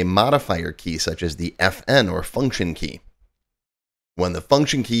to hit a modifier key such as the FN or function key. When the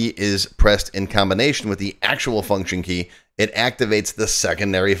function key is pressed in combination with the actual function key, it activates the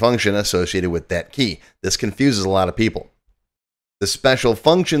secondary function associated with that key. This confuses a lot of people. The special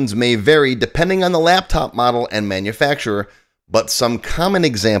functions may vary depending on the laptop model and manufacturer, but some common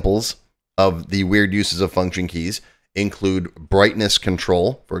examples of the weird uses of function keys include brightness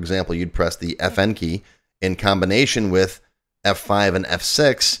control. For example, you'd press the FN key in combination with F5 and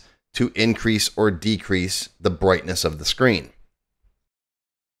F6 to increase or decrease the brightness of the screen.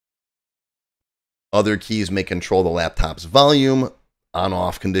 Other keys may control the laptop's volume,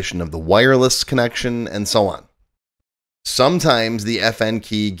 on-off condition of the wireless connection, and so on. Sometimes the FN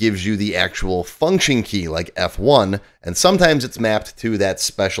key gives you the actual function key, like F1, and sometimes it's mapped to that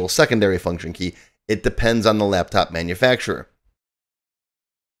special secondary function key. It depends on the laptop manufacturer.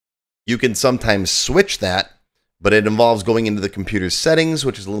 You can sometimes switch that, but it involves going into the computer's settings,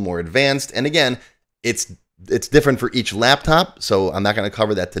 which is a little more advanced. And again, it's different for each laptop, so I'm not going to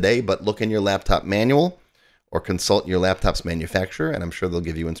cover that today, but look in your laptop manual or consult your laptop's manufacturer, and I'm sure they'll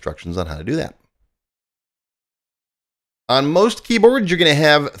give you instructions on how to do that. On most keyboards, you're going to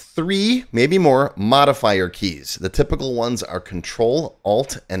have 3, maybe more, modifier keys. The typical ones are Control,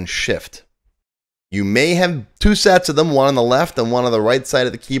 Alt, and Shift. You may have 2 sets of them, one on the left and one on the right side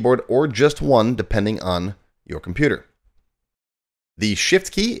of the keyboard, or just one, depending on your computer. The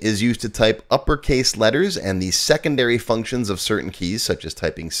Shift key is used to type uppercase letters and the secondary functions of certain keys, such as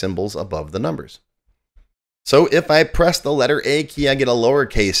typing symbols above the numbers. So if I press the letter A key, I get a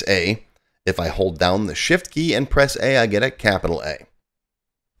lowercase a. If I hold down the Shift key and press A, I get a capital A.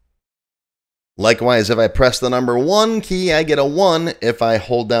 Likewise, if I press the number 1 key, I get a 1. If I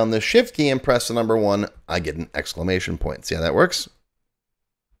hold down the Shift key and press the number 1, I get an exclamation point. See how that works?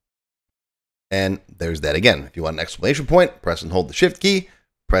 And there's that again. If you want an exclamation point, press and hold the Shift key,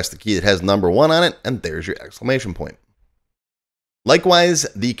 press the key that has number 1 on it, and there's your exclamation point. Likewise,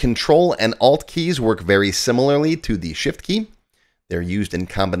 the Control and Alt keys work very similarly to the Shift key. They're used in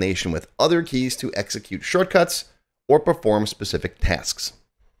combination with other keys to execute shortcuts or perform specific tasks.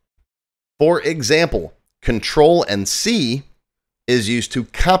 For example, Control and C is used to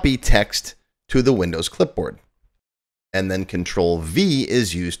copy text to the Windows clipboard. And then Control V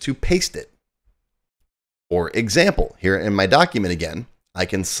is used to paste it. For example, here in my document again, I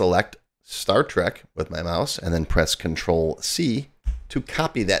can select Star Trek with my mouse and then press Control C to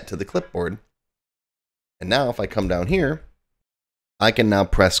copy that to the clipboard. And now if I come down here, I can now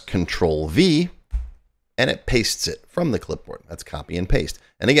press Control V and it pastes it from the clipboard. That's copy and paste.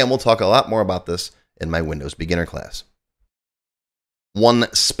 And again, we'll talk a lot more about this in my Windows beginner class. One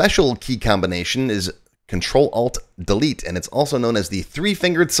special key combination is Control-Alt-Delete, and it's also known as the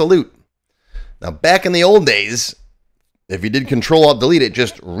 3-fingered salute. Now, back in the old days, if you did Control-Alt-Delete, it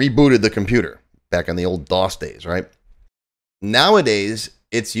just rebooted the computer. Back in the old DOS days, right? Nowadays,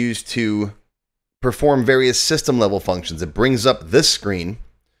 it's used to perform various system-level functions. It brings up this screen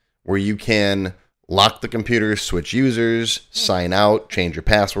where you can lock the computer, switch users, sign out, change your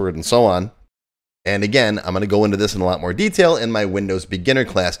password, and so on. And again, I'm going to go into this in a lot more detail in my Windows beginner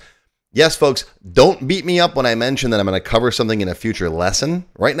class. Yes, folks, don't beat me up when I mention that I'm going to cover something in a future lesson.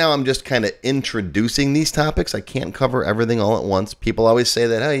 Right now, I'm just kind of introducing these topics. I can't cover everything all at once. People always say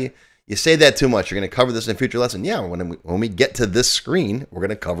that, hey, you say that too much. You're going to cover this in a future lesson. Yeah, when we get to this screen, we're going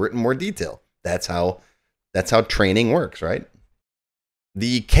to cover it in more detail. That's how training works, right?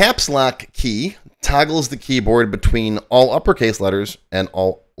 The caps lock key toggles the keyboard between all uppercase letters and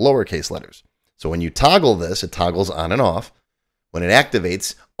all lowercase letters. So when you toggle this, it toggles on and off. When it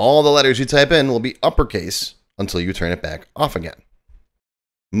activates, all the letters you type in will be uppercase until you turn it back off again.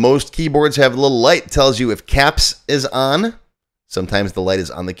 Most keyboards have a little light that tells you if caps is on. Sometimes the light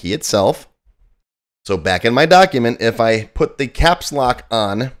is on the key itself. So back in my document, if I put the caps lock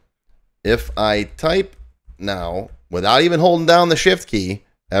on, if I type now without even holding down the shift key,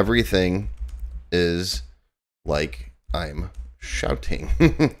 everything is like I'm shouting,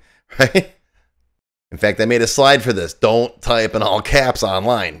 right? In fact, I made a slide for this. Don't type in all caps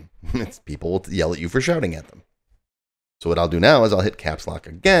online. People will yell at you for shouting at them. So what I'll do now is I'll hit caps lock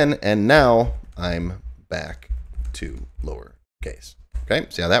again, and now I'm back to lowercase. Okay,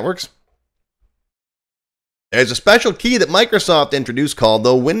 see how that works? There's a special key that Microsoft introduced called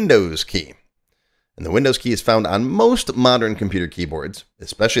the Windows key. And the Windows key is found on most modern computer keyboards,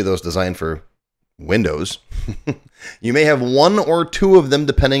 especially those designed for Windows. You may have one or two of them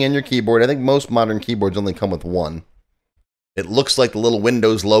depending on your keyboard. I think most modern keyboards only come with one. It looks like the little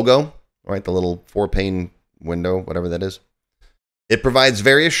Windows logo, right? The little 4-pane window, whatever that is. It provides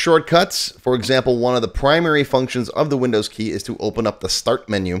various shortcuts. For example, one of the primary functions of the Windows key is to open up the Start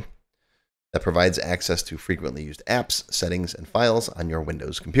menu that provides access to frequently used apps, settings, and files on your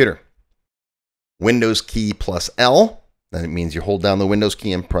Windows computer. Windows key plus L, that means you hold down the Windows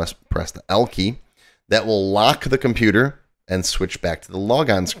key and press the L key. That will lock the computer and switch back to the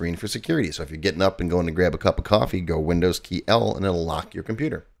logon screen for security. So if you're getting up and going to grab a cup of coffee, go Windows key L and it'll lock your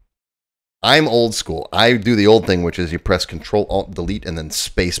computer. I'm old school. I do the old thing, which is you press Control Alt Delete and then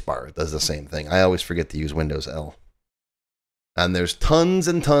space bar. It does the same thing. I always forget to use Windows L. And there's tons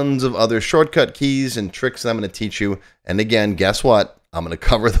and tons of other shortcut keys and tricks I'm going to teach you. And again, guess what? I'm going to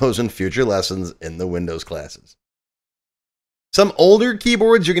cover those in future lessons in the Windows classes. Some older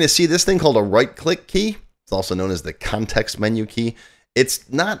keyboards, you're going to see this thing called a right-click key. It's also known as the context menu key.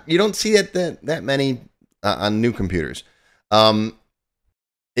 It's not, you don't see it that many on new computers.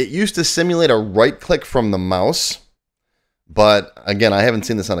 It used to simulate a right-click from the mouse, but again, I haven't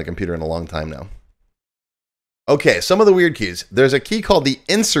seen this on a computer in a long time now. Okay, some of the weird keys. There's a key called the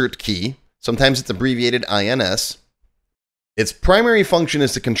insert key. Sometimes it's abbreviated INS. Its primary function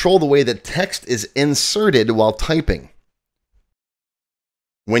is to control the way that text is inserted while typing.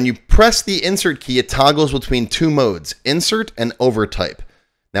 When you press the insert key, it toggles between two modes, insert and overtype.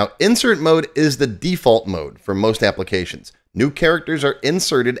 Now, insert mode is the default mode for most applications. New characters are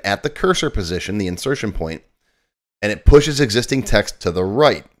inserted at the cursor position, the insertion point, and it pushes existing text to the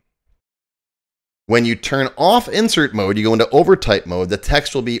right. When you turn off insert mode, you go into overtype mode, the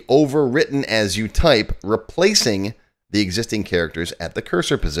text will be overwritten as you type, replacing the existing characters at the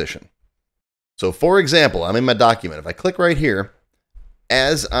cursor position. So for example, I'm in my document. If I click right here,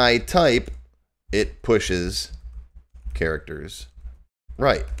 as I type, it pushes characters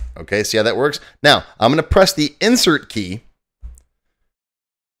right. Okay, see how that works? Now, I'm going to press the insert key.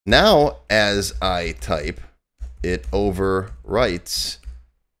 Now, as I type, it overwrites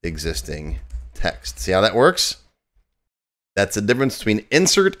existing text. See how that works? That's the difference between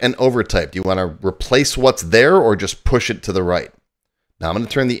insert and overtype. Do you want to replace what's there or just push it to the right? Now I'm going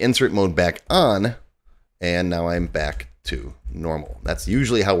to turn the insert mode back on, and now I'm back to normal. That's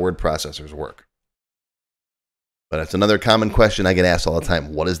usually how word processors work. But it's another common question I get asked all the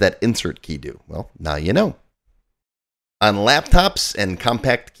time. What does that insert key do? Well, now you know. On laptops and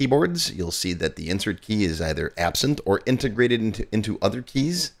compact keyboards, you'll see that the insert key is either absent or integrated into other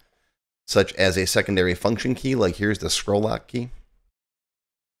keys, such as a secondary function key, like here's the scroll lock key.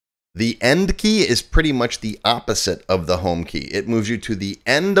 The end key is pretty much the opposite of the home key. It moves you to the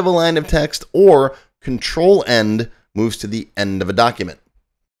end of a line of text, or control end moves to the end of a document.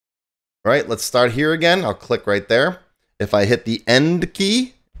 All right, let's start here again. I'll click right there. If I hit the end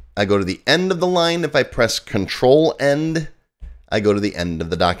key, I go to the end of the line. If I press control end, I go to the end of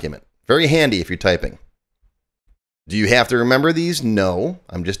the document. Very handy if you're typing. Do you have to remember these? No,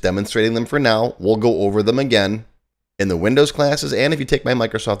 I'm just demonstrating them for now. We'll go over them again in the Windows classes, and if you take my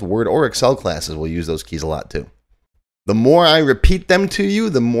Microsoft Word or Excel classes, we'll use those keys a lot too. The more I repeat them to you,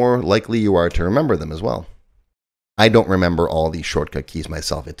 the more likely you are to remember them as well. I don't remember all these shortcut keys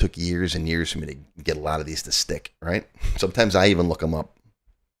myself. It took years and years for me to get a lot of these to stick, right? Sometimes I even look them up.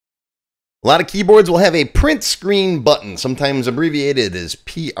 A lot of keyboards will have a print screen button, sometimes abbreviated as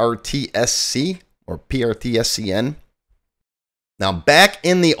PRTSC or PRTSCN. Now, back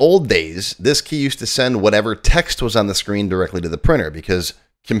in the old days, this key used to send whatever text was on the screen directly to the printer, because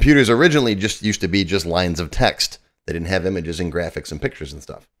computers originally just used to be just lines of text. They didn't have images and graphics and pictures and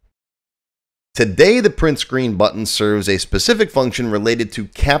stuff. Today, the print screen button serves a specific function related to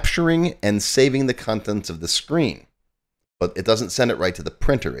capturing and saving the contents of the screen. But it doesn't send it right to the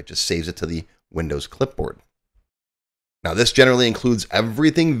printer. It just saves it to the Windows clipboard. Now, this generally includes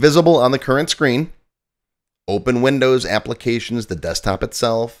everything visible on the current screen, open windows, applications, the desktop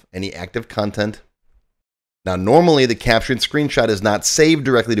itself, any active content. Now, normally the captured screenshot is not saved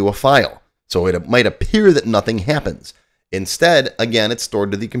directly to a file, so it might appear that nothing happens. Instead, again, it's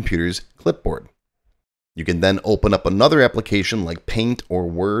stored to the computer's clipboard. You can then open up another application like Paint or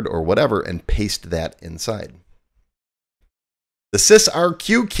Word or whatever and paste that inside. The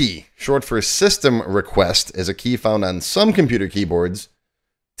sysRQ key, short for System Request, is a key found on some computer keyboards,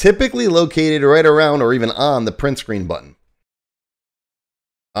 typically located right around or even on the print screen button.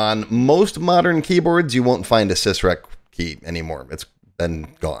 On most modern keyboards, you won't find a sysrec key anymore. It's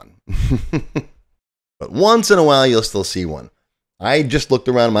been gone. But once in a while, you'll still see one. I just looked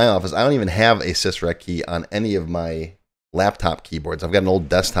around my office. I don't even have a sysrec key on any of my laptop keyboards. I've got an old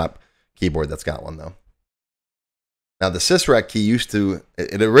desktop keyboard that's got one, though. Now, the sysrec key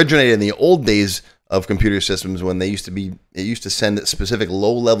it originated in the old days of computer systems when it used to send specific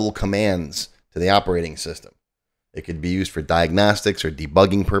low-level commands to the operating system. It could be used for diagnostics or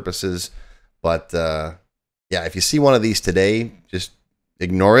debugging purposes. But yeah, if you see one of these today, just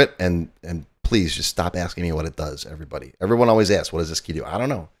ignore it and please just stop asking me what it does, everybody. Everyone always asks, what does this key do? I don't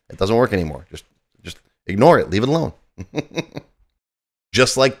know. It doesn't work anymore. Just ignore it. Leave it alone.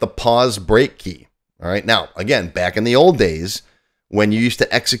 Just like the pause break key. All right. Now, again, back in the old days, when you used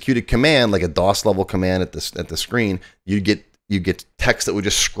to execute a command, like a DOS level command at the screen, you get text that would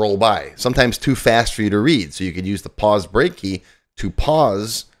just scroll by, sometimes too fast for you to read. So you could use the pause break key to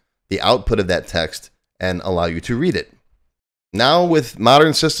pause the output of that text and allow you to read it. Now with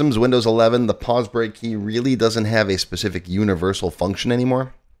modern systems, Windows 11, the pause break key really doesn't have a specific universal function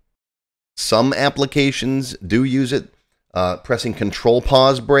anymore. Some applications do use it. Pressing Control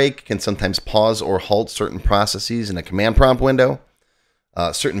Pause Break can sometimes pause or halt certain processes in a command prompt window.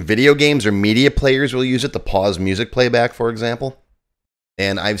 Certain video games or media players will use it to pause music playback, for example.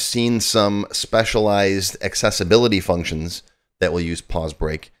 And I've seen some specialized accessibility functions that will use pause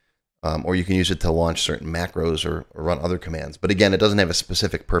break, or you can use it to launch certain macros or run other commands. But again, it doesn't have a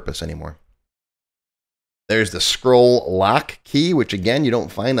specific purpose anymore. There's the scroll lock key, which again, you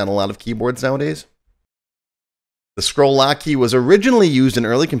don't find on a lot of keyboards nowadays. The scroll lock key was originally used in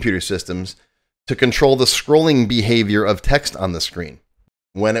early computer systems to control the scrolling behavior of text on the screen.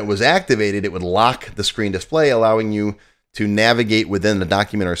 When it was activated, it would lock the screen display, allowing you to navigate within a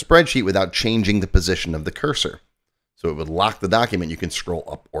document or spreadsheet without changing the position of the cursor. So it would lock the document. You can scroll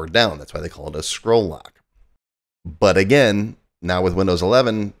up or down. That's why they call it a scroll lock. But again, now with Windows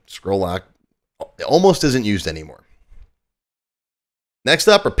 11, scroll lock almost isn't used anymore. Next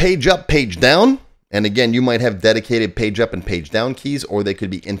up are page up, page down. And again, you might have dedicated page up and page down keys, or they could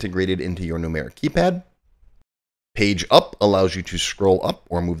be integrated into your numeric keypad. Page up allows you to scroll up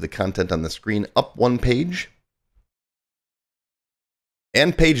or move the content on the screen up one page.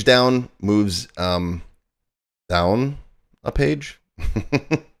 And page down moves down a page.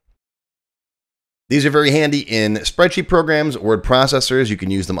 These are very handy in spreadsheet programs, word processors. You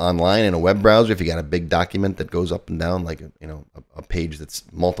can use them online in a web browser. If you got a big document that goes up and down, like a page that's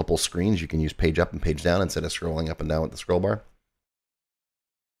multiple screens, you can use page up and page down instead of scrolling up and down with the scroll bar.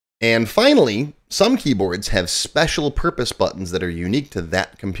 And finally, some keyboards have special purpose buttons that are unique to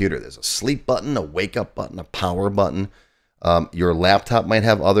that computer. There's a sleep button, a wake up button, a power button. Your laptop might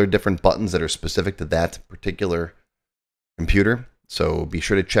have other different buttons that are specific to that particular computer. So be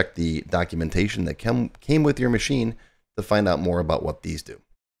sure to check the documentation that came with your machine to find out more about what these do.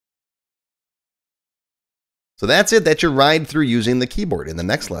 So that's it. That's your ride through using the keyboard. In the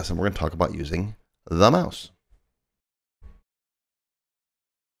next lesson, we're going to talk about using the mouse.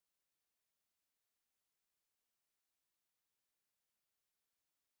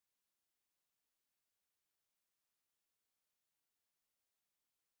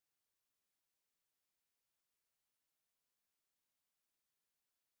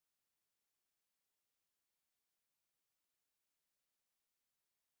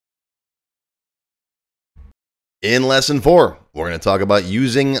 In lesson 4, we're going to talk about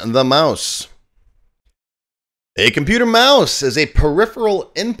using the mouse. A computer mouse is a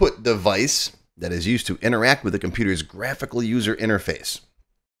peripheral input device that is used to interact with the computer's graphical user interface.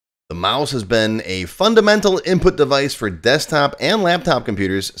 The mouse has been a fundamental input device for desktop and laptop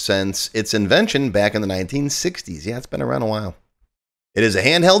computers since its invention back in the 1960s. Yeah, it's been around a while. It is a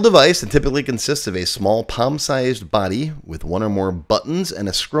handheld device that typically consists of a small palm-sized body with one or more buttons and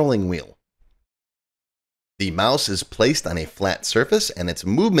a scrolling wheel. The mouse is placed on a flat surface and its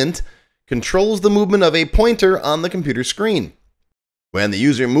movement controls the movement of a pointer on the computer screen. When the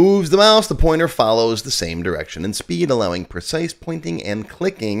user moves the mouse, the pointer follows the same direction and speed, allowing precise pointing and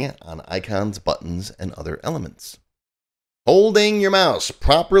clicking on icons, buttons, and other elements. Holding your mouse.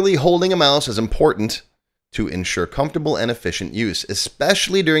 Properly holding a mouse is important to ensure comfortable and efficient use,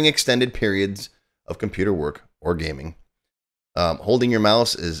 especially during extended periods of computer work or gaming. Holding your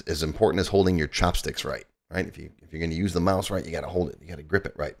mouse is as important as holding your chopsticks right? If you're going to use the mouse right, you got to hold it. You got to grip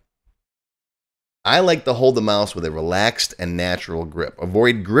it right. I like to hold the mouse with a relaxed and natural grip.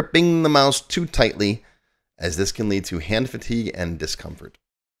 Avoid gripping the mouse too tightly, as this can lead to hand fatigue and discomfort.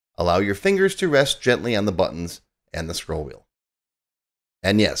 Allow your fingers to rest gently on the buttons and the scroll wheel.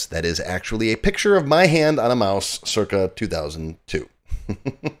 And yes, that is actually a picture of my hand on a mouse circa 2002.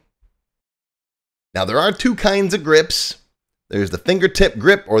 Now, there are two kinds of grips. There's the fingertip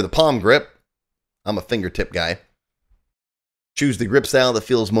grip or the palm grip. I'm a fingertip guy. Choose the grip style that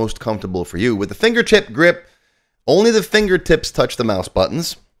feels most comfortable for you. With the fingertip grip, only the fingertips touch the mouse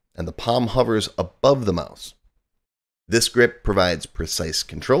buttons, and the palm hovers above the mouse. This grip provides precise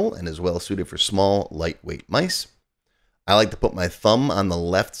control and is well suited for small, lightweight mice. I like to put my thumb on the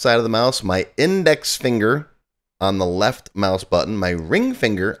left side of the mouse, my index finger on the left mouse button, my ring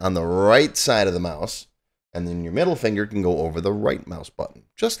finger on the right side of the mouse, and then your middle finger can go over the right mouse button,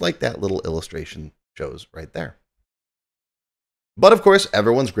 just like that little illustration shows right there. But of course,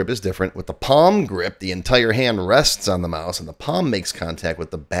 everyone's grip is different. With the palm grip, the entire hand rests on the mouse and the palm makes contact with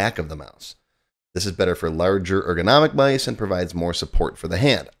the back of the mouse. This is better for larger ergonomic mice and provides more support for the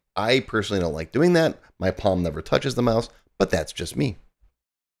hand. I personally don't like doing that. My palm never touches the mouse, but that's just me.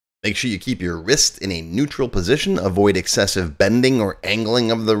 Make sure you keep your wrist in a neutral position. Avoid excessive bending or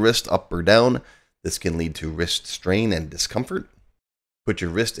angling of the wrist up or down. This can lead to wrist strain and discomfort. Put your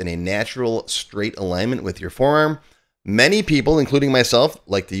wrist in a natural, straight alignment with your forearm. Many people, including myself,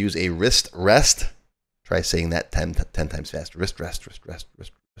 like to use a wrist rest. Try saying that 10 times fast. Wrist rest, wrist rest,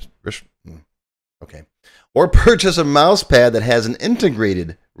 wrist rest, wrist. Okay. Or purchase a mouse pad that has an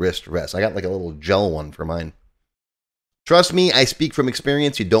integrated wrist rest. I got like a little gel one for mine. Trust me, I speak from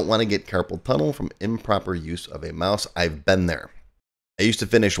experience. You don't want to get carpal tunnel from improper use of a mouse. I've been there. I used to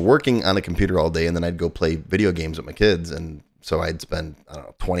finish working on a computer all day and then I'd go play video games with my kids. And so I'd spend,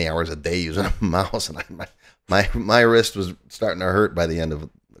 20 hours a day using a mouse, and my wrist was starting to hurt by the end of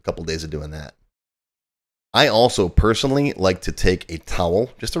a couple of days of doing that. I also personally like to take a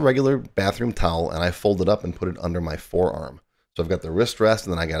towel, just a regular bathroom towel, and I fold it up and put it under my forearm. So I've got the wrist rest,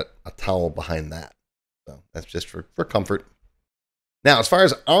 and then I got a towel behind that. So that's just for comfort. Now, as far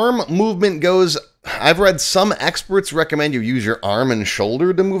as arm movement goes, I've read some experts recommend you use your arm and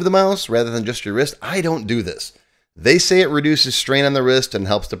shoulder to move the mouse rather than just your wrist. I don't do this. They say it reduces strain on the wrist and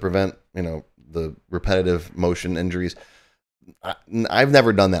helps to prevent, the repetitive motion injuries. I've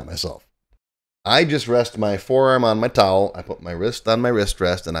never done that myself. I just rest my forearm on my towel. I put my wrist on my wrist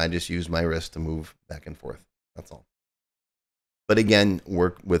rest, and I just use my wrist to move back and forth. That's all. But again,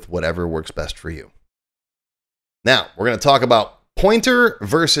 work with whatever works best for you. Now, we're going to talk about pointer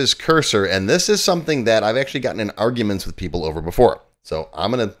versus cursor, and this is something that I've actually gotten in arguments with people over before. So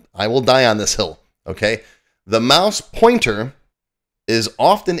I will die on this hill, okay? The mouse pointer is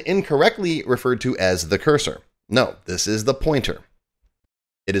often incorrectly referred to as the cursor. No, this is the pointer.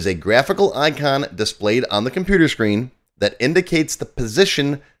 It is a graphical icon displayed on the computer screen that indicates the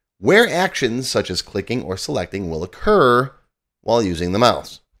position where actions such as clicking or selecting will occur while using the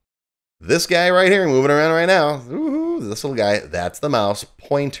mouse. This guy right here moving around right now, this little guy, that's the mouse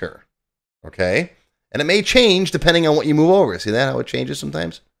pointer, okay? And it may change depending on what you move over. See that, how it changes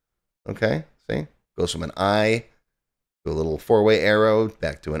sometimes? Okay, see? Goes from an eye to a little four-way arrow,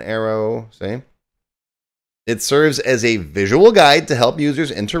 back to an arrow, see? It serves as a visual guide to help users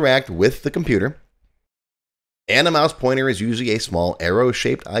interact with the computer. And a mouse pointer is usually a small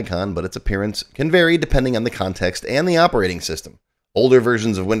arrow-shaped icon, but its appearance can vary depending on the context and the operating system. Older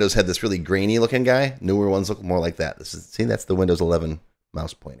versions of Windows had this really grainy-looking guy. Newer ones look more like that. See, that's the Windows 11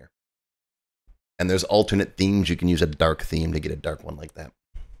 mouse pointer. And there's alternate themes. You can use a dark theme to get a dark one like that.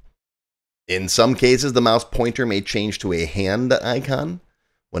 In some cases, the mouse pointer may change to a hand icon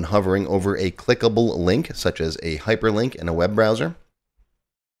when hovering over a clickable link, such as a hyperlink in a web browser.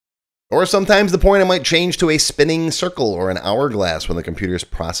 Or sometimes the pointer might change to a spinning circle or an hourglass when the computer is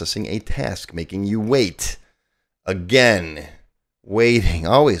processing a task, making you wait. Again, waiting,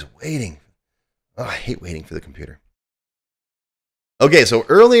 always waiting. Oh, I hate waiting for the computer. Okay, so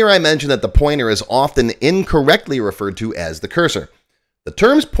earlier I mentioned that the pointer is often incorrectly referred to as the cursor. The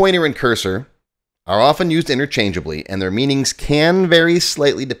terms pointer and cursor are often used interchangeably, and their meanings can vary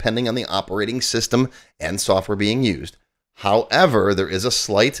slightly depending on the operating system and software being used. However, there is a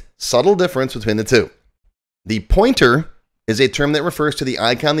slight, subtle difference between the two. The pointer is a term that refers to the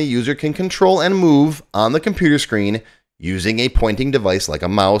icon the user can control and move on the computer screen using a pointing device like a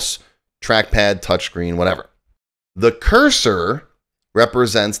mouse, trackpad, touchscreen, whatever. The cursor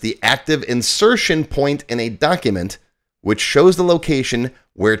represents the active insertion point in a document, which shows the location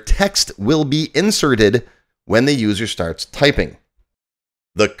where text will be inserted when the user starts typing.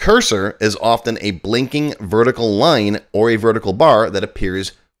 The cursor is often a blinking vertical line or a vertical bar that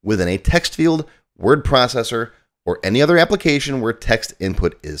appears within a text field, word processor, or any other application where text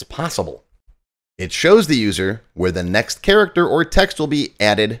input is possible. It shows the user where the next character or text will be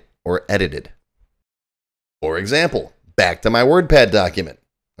added or edited. For example, back to my WordPad document.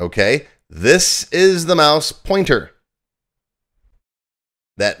 Okay, this is the mouse pointer.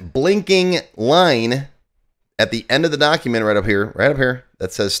 That blinking line at the end of the document right up here,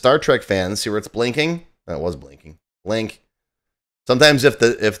 that says Star Trek fans. See where it's blinking? That was blinking. Blink. Sometimes if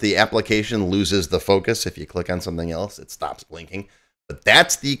the application loses the focus, if you click on something else, it stops blinking. But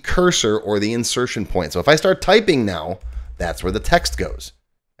that's the cursor or the insertion point. So if I start typing now, that's where the text goes,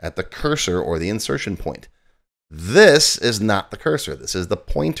 at the cursor or the insertion point. This is not the cursor. This is the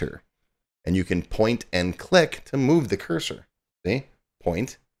pointer. And you can point and click to move the cursor. See?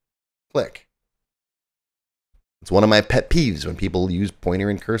 Point, click. It's one of my pet peeves when people use pointer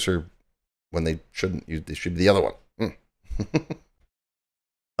and cursor when they shouldn't use. They should be the other one.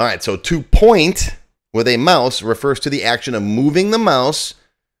 All right, so to point with a mouse refers to the action of moving the mouse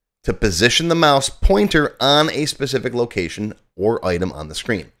to position the mouse pointer on a specific location or item on the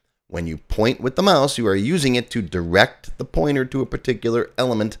screen. When you point with the mouse, you are using it to direct the pointer to a particular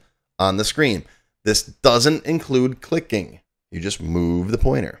element on the screen. This doesn't include clicking. You just move the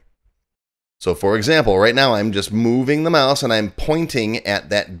pointer. So for example, right now I'm just moving the mouse and I'm pointing at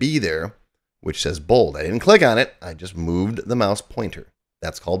that B there, which says bold. I didn't click on it. I just moved the mouse pointer.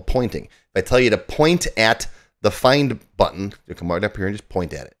 That's called pointing. If I tell you to point at the find button, you come right up here and just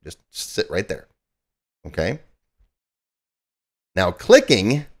point at it. Just sit right there. Okay? Now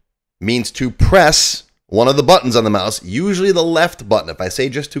clicking means to press one of the buttons on the mouse, usually the left button. If I say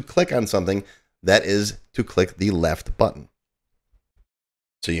just to click on something, that is to click the left button.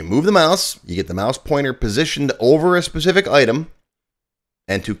 So you move the mouse, you get the mouse pointer positioned over a specific item,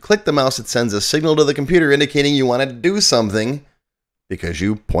 and to click the mouse, it sends a signal to the computer indicating you want to do something because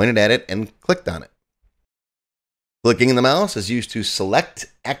you pointed at it and clicked on it. Clicking the mouse is used to select,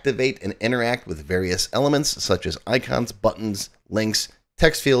 activate, and interact with various elements such as icons, buttons, links,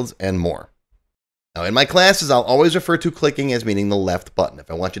 text fields, and more. Now in my classes, I'll always refer to clicking as meaning the left button. If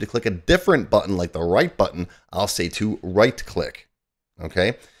I want you to click a different button like the right button, I'll say to right click.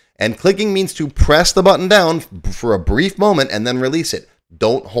 Okay? And clicking means to press the button down for a brief moment and then release it.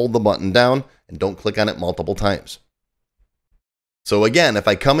 Don't hold the button down and don't click on it multiple times. So again, if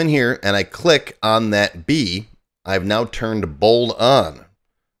I come in here and I click on that B, I've now turned bold on.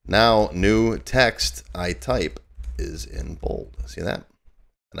 Now new text I type is in bold. See that?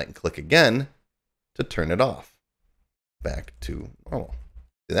 And I can click again to turn it off. Back to normal.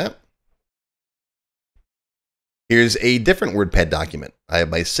 See that? Here's a different WordPad document. I have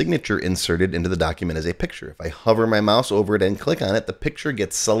my signature inserted into the document as a picture. If I hover my mouse over it and click on it, the picture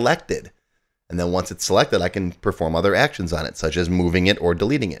gets selected. And then once it's selected, I can perform other actions on it, such as moving it or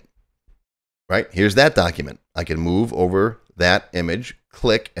deleting it. Right? Here's that document. I can move over that image,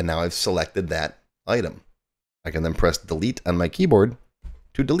 click, and now I've selected that item. I can then press delete on my keyboard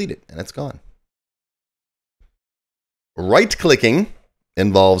to delete it, and it's gone. Right-clicking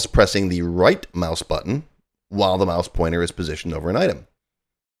involves pressing the right mouse button while the mouse pointer is positioned over an item.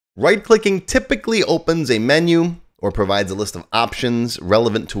 Right-clicking typically opens a menu or provides a list of options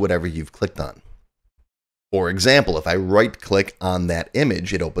relevant to whatever you've clicked on. For example, if I right-click on that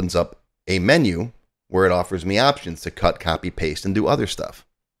image, it opens up a menu where it offers me options to cut, copy, paste, and do other stuff.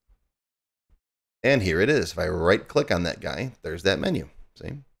 And here it is. If I right-click on that guy, there's that menu.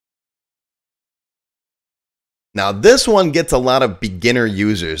 See? Now, this one gets a lot of beginner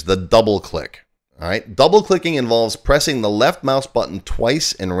users, the double-click. All right, double-clicking involves pressing the left mouse button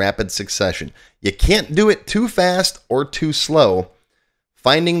twice in rapid succession. You can't do it too fast or too slow.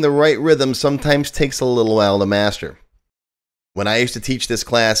 Finding the right rhythm sometimes takes a little while to master. When I used to teach this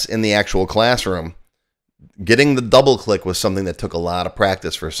class in the actual classroom, getting the double-click was something that took a lot of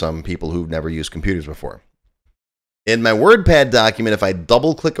practice for some people who've never used computers before. In my WordPad document, if I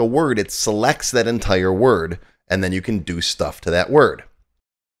double-click a word, it selects that entire word, and then you can do stuff to that word.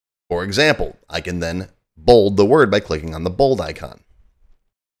 For example, I can then bold the word by clicking on the bold icon.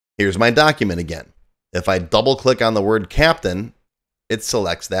 Here's my document again. If I double-click on the word captain, it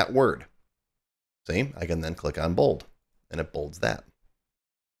selects that word. See, I can then click on bold, and it bolds that.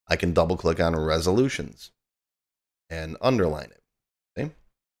 I can double click on resolutions and underline it. See?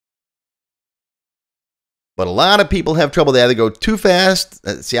 But a lot of people have trouble. They either go too fast.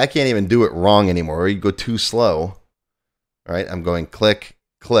 See, I can't even do it wrong anymore. Or you go too slow. All right, I'm going click,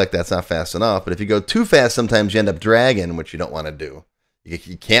 click. That's not fast enough. But if you go too fast, sometimes you end up dragging, which you don't want to do.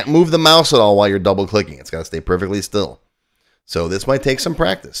 You can't move the mouse at all while you're double clicking. It's got to stay perfectly still. So this might take some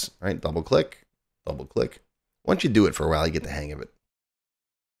practice. Right? Double click, double click. Once you do it for a while, you get the hang of it.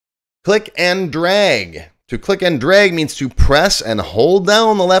 Click and drag. To click and drag means to press and hold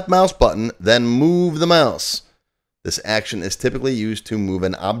down the left mouse button, then move the mouse. This action is typically used to move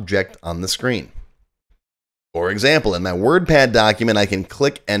an object on the screen. For example, in my WordPad document, I can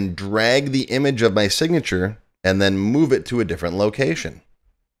click and drag the image of my signature and then move it to a different location.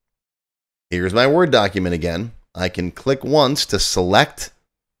 Here's my Word document again. I can click once to select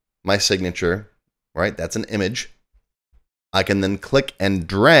my signature, right? That's an image. I can then click and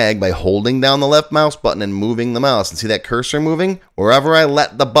drag by holding down the left mouse button and moving the mouse. And see that cursor moving? Wherever I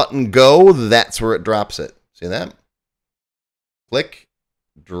let the button go, that's where it drops it. See that? Click,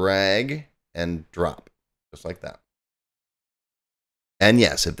 drag, and drop. Just like that. And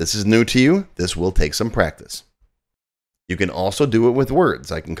yes, if this is new to you, this will take some practice. You can also do it with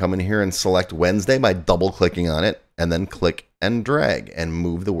words. I can come in here and select Wednesday by double clicking on it and then click and drag and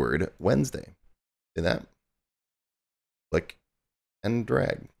move the word Wednesday. See that? Click and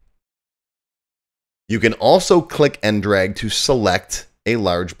drag. You can also click and drag to select a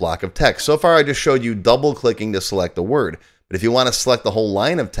large block of text. So far, I just showed you double clicking to select a word. But if you want to select the whole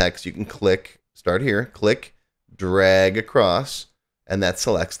line of text, you can click, start here, click, drag across, and that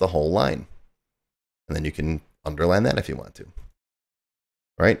selects the whole line. And then you can underline that if you want to.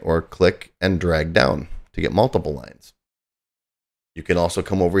 Right? Or click and drag down to get multiple lines. You can also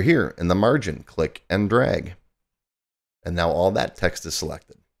come over here in the margin, click and drag. And now all that text is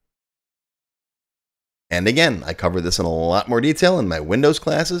selected. And again, I cover this in a lot more detail in my Windows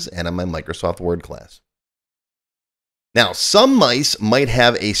classes and in my Microsoft Word class. Now, some mice might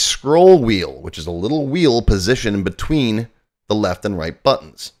have a scroll wheel, which is a little wheel positioned between the left and right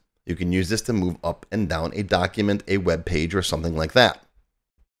buttons. You can use this to move up and down a document, a web page, or something like that.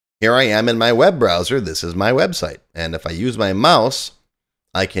 Here I am in my web browser. This is my website. And if I use my mouse,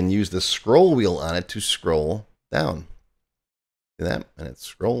 I can use the scroll wheel on it to scroll down. See that? And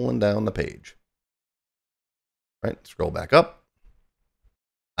it's scrolling down the page. Right, scroll back up.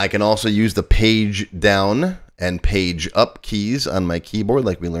 I can also use the page down and page up keys on my keyboard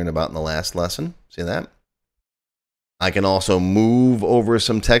like we learned about in the last lesson. See that? I can also move over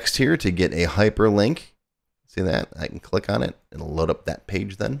some text here to get a hyperlink. See that? I can click on it. It'll load up that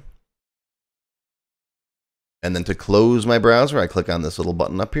page then. And then to close my browser, I click on this little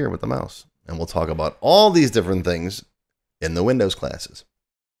button up here with the mouse. And we'll talk about all these different things in the Windows classes.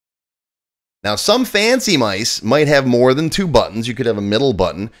 Now, some fancy mice might have more than two buttons. You could have a middle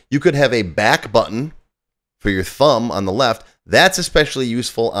button. You could have a back button for your thumb on the left. That's especially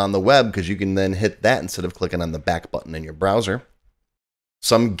useful on the web because you can then hit that instead of clicking on the back button in your browser.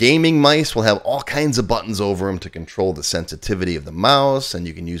 Some gaming mice will have all kinds of buttons over them to control the sensitivity of the mouse, and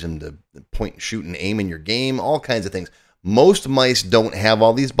you can use them to point, shoot, and aim in your game, all kinds of things. Most mice don't have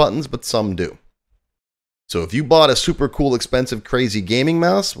all these buttons, but some do. So if you bought a super cool, expensive, crazy gaming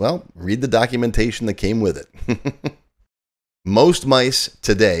mouse, well, read the documentation that came with it. Most mice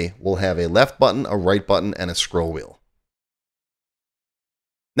today will have a left button, a right button, and a scroll wheel.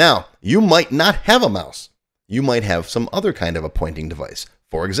 Now, you might not have a mouse. You might have some other kind of a pointing device.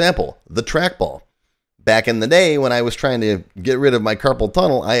 For example, the trackball. Back in the day when I was trying to get rid of my carpal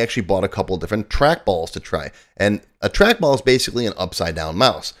tunnel, I actually bought a couple different trackballs to try. And a trackball is basically an upside down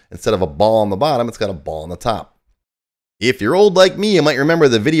mouse. Instead of a ball on the bottom, it's got a ball on the top. If you're old like me, you might remember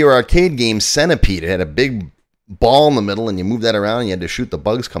the video arcade game Centipede. It had a big ball in the middle and you moved that around and you had to shoot the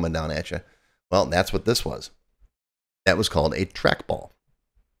bugs coming down at you. Well, that's what this was. That was called a trackball.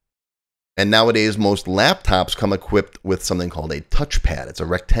 And nowadays, most laptops come equipped with something called a touchpad. It's a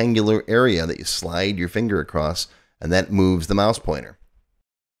rectangular area that you slide your finger across, and that moves the mouse pointer.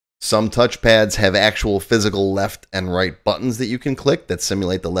 Some touchpads have actual physical left and right buttons that you can click that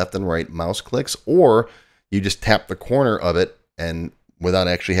simulate the left and right mouse clicks, or you just tap the corner of it, and without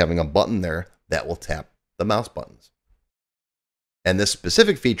actually having a button there, that will tap the mouse buttons. And this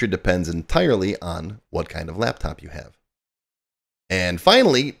specific feature depends entirely on what kind of laptop you have. And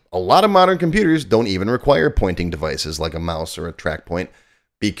finally, a lot of modern computers don't even require pointing devices like a mouse or a track point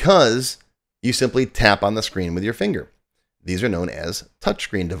because you simply tap on the screen with your finger. These are known as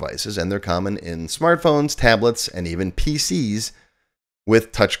touchscreen devices, and they're common in smartphones, tablets, and even PCs.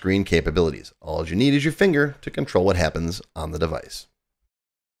 with touchscreen capabilities. All you need is your finger to control what happens on the device.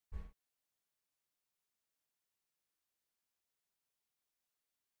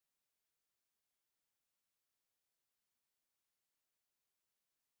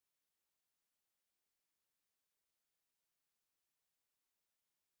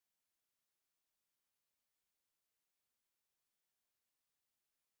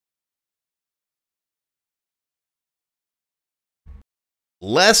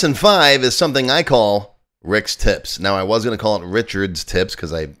 Lesson 5 is something I call Rick's Tips. Now, I was going to call it Richard's Tips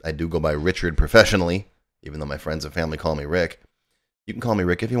because I do go by Richard professionally, even though my friends and family call me Rick. You can call me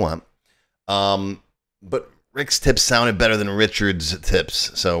Rick if you want. But Rick's Tips sounded better than Richard's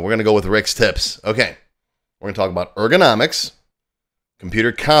Tips, so we're going to go with Rick's Tips. Okay, we're going to talk about ergonomics,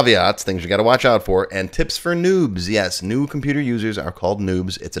 computer caveats, things you got to watch out for, and tips for noobs. Yes, new computer users are called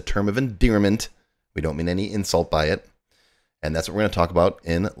noobs. It's a term of endearment. We don't mean any insult by it. And that's what we're going to talk about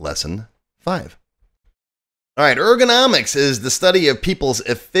in Lesson 5. All right, ergonomics is the study of people's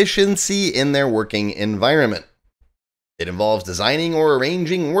efficiency in their working environment. It involves designing or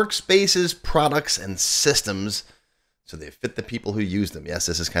arranging workspaces, products, and systems so they fit the people who use them. Yes,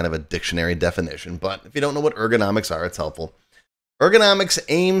 this is kind of a dictionary definition, but if you don't know what ergonomics are, it's helpful. Ergonomics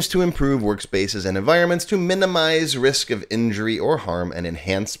aims to improve workspaces and environments to minimize risk of injury or harm and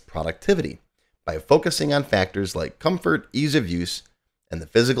enhance productivity by focusing on factors like comfort, ease of use, and the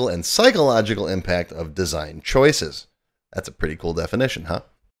physical and psychological impact of design choices. That's a pretty cool definition, huh?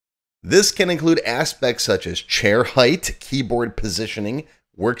 This can include aspects such as chair height, keyboard positioning,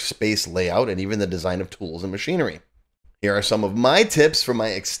 workspace layout, and even the design of tools and machinery. Here are some of my tips from my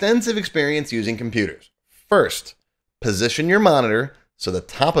extensive experience using computers. First, position your monitor so the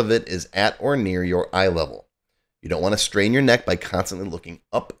top of it is at or near your eye level. You don't want to strain your neck by constantly looking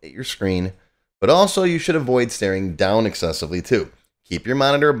up at your screen, but also you should avoid staring down excessively too. Keep your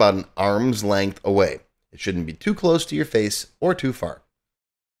monitor about an arm's length away. It shouldn't be too close to your face or too far.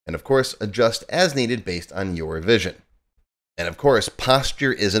 And of course, adjust as needed based on your vision. And of course,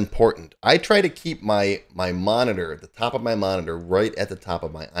 posture is important. I try to keep my monitor, the top of my monitor, right at the top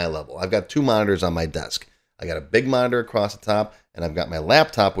of my eye level. I've got 2 monitors on my desk. I got a big monitor across the top, and I've got my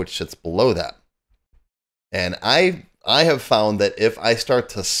laptop, which sits below that. And I have found that if I start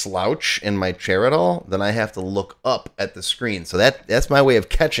to slouch in my chair at all, then I have to look up at the screen. So that's my way of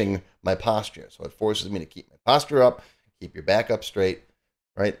catching my posture. So it forces me to keep my posture up, keep your back up straight,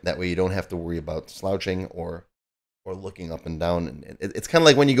 right? That way you don't have to worry about slouching or looking up and down. And it's kind of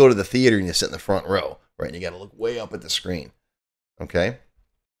like when you go to the theater and you sit in the front row, right? And you got to look way up at the screen, okay?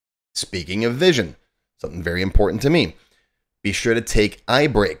 Speaking of vision, something very important to me. Be sure to take eye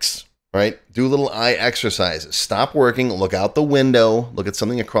breaks. Right? Do little eye exercises. Stop working, look out the window, look at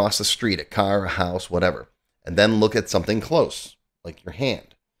something across the street, a car, a house, whatever. And then look at something close, like your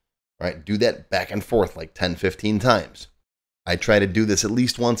hand. Right? Do that back and forth like 10, 15 times. I try to do this at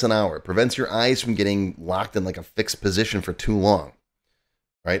least once an hour. It prevents your eyes from getting locked in like a fixed position for too long.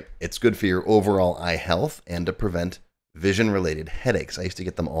 Right? It's good for your overall eye health and to prevent vision-related headaches. I used to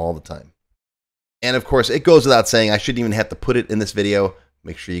get them all the time. And of course, it goes without saying, I shouldn't even have to put it in this video.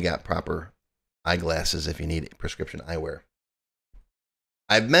 Make sure you got proper eyeglasses if you need prescription eyewear.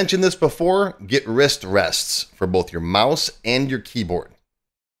 I've mentioned this before. Get wrist rests for both your mouse and your keyboard.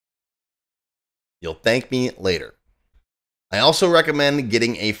 You'll thank me later. I also recommend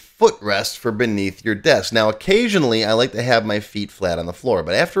getting a footrest for beneath your desk. Now, occasionally, I like to have my feet flat on the floor,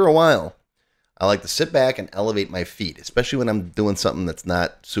 but after a while, I like to sit back and elevate my feet, especially when I'm doing something that's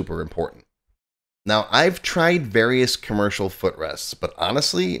not super important. Now, I've tried various commercial footrests, but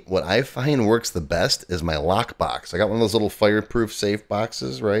honestly, what I find works the best is my lock box. I got one of those little fireproof safe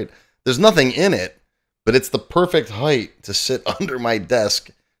boxes, right? There's nothing in it, but it's the perfect height to sit under my desk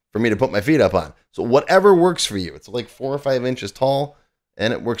for me to put my feet up on. So whatever works for you. It's like 4 or 5 inches tall,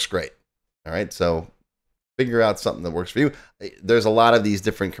 and it works great. All right, so figure out something that works for you. There's a lot of these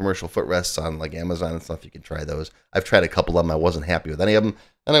different commercial footrests on like Amazon and stuff. You can try those. I've tried a couple of them. I wasn't happy with any of them.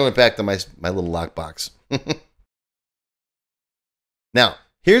 And I went back to my little lockbox. Now,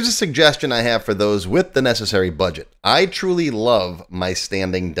 here's a suggestion I have for those with the necessary budget. I truly love my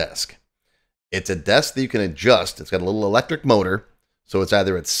standing desk. It's a desk that you can adjust. It's got a little electric motor. So it's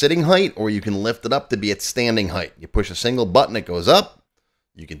either at sitting height or you can lift it up to be at standing height. You push a single button, it goes up.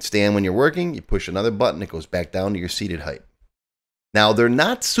 You can stand when you're working. You push another button, it goes back down to your seated height. Now, they're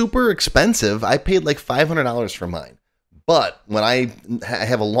not super expensive. I paid like $500 for mine. But when I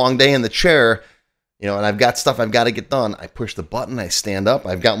have a long day in the chair, you know, and I've got stuff I've got to get done, I push the button, I stand up.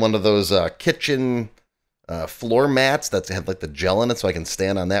 I've got one of those kitchen floor mats that have like the gel in it so I can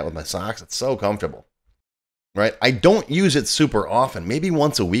stand on that with my socks. It's so comfortable. right? I don't use it super often, maybe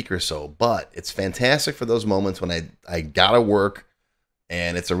once a week or so, but it's fantastic for those moments when I gotta work,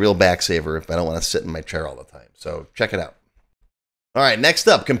 and it's a real back saver if I don't want to sit in my chair all the time. So check it out. All right, next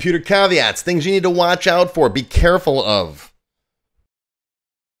up, computer caveats, things you need to watch out for, be careful of.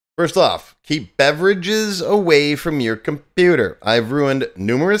 First off, keep beverages away from your computer. I've ruined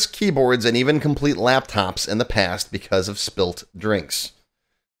numerous keyboards and even complete laptops in the past because of spilt drinks.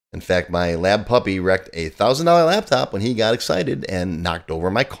 In fact, my lab puppy wrecked a $1,000 laptop when he got excited and knocked over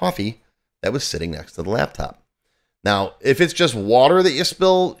my coffee that was sitting next to the laptop. Now, if it's just water that you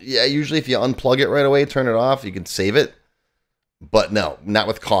spill, yeah, usually if you unplug it right away, turn it off, you can save it. But no, not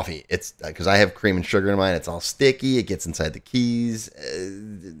with coffee. It's because I have cream and sugar in mine. It's all sticky. It gets inside the keys.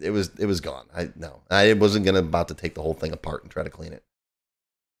 It was gone. I wasn't about to take the whole thing apart and try to clean it.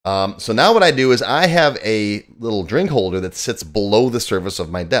 So now what I do is I have a little drink holder that sits below the surface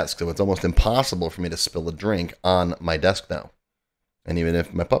of my desk. So it's almost impossible for me to spill a drink on my desk now. And even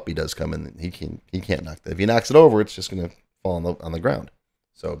if my puppy does come in, he can't knock that. If he knocks it over, it's just going to fall on the ground.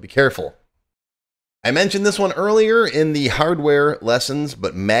 So be careful. I mentioned this one earlier in the hardware lessons,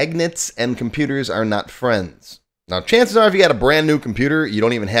 but magnets and computers are not friends. Now, chances are if you got a brand new computer, you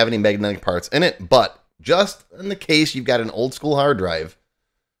don't even have any magnetic parts in it, but just in the case you've got an old school hard drive,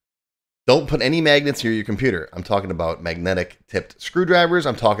 don't put any magnets near your computer. I'm talking about magnetic tipped screwdrivers.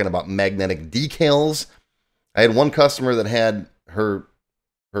 I'm talking about magnetic decals. I had one customer that had her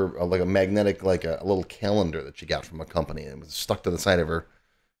like a magnetic, like a little calendar that she got from a company, and it was stuck to the side of her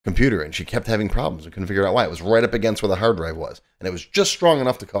computer, and she kept having problems. We couldn't figure out why. It was right up against where the hard drive was, and it was just strong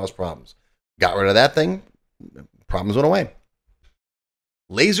enough to cause problems. Got rid of that thing, problems went away.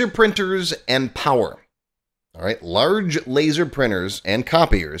 Laser printers and power. All right, large laser printers and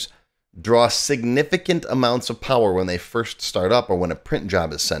copiers draw significant amounts of power when they first start up or when a print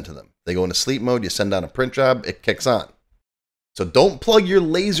job is sent to them. They go into sleep mode, you send down a print job, it kicks on. So don't plug your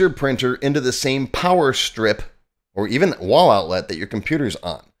laser printer into the same power strip or even wall outlet that your computer's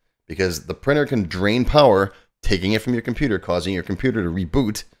on, because the printer can drain power, taking it from your computer, causing your computer to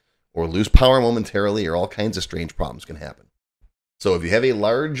reboot or lose power momentarily, or all kinds of strange problems can happen. So if you have a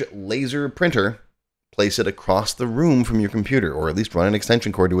large laser printer, place it across the room from your computer, or at least run an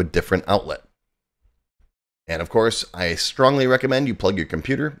extension cord to a different outlet. And of course, I strongly recommend you plug your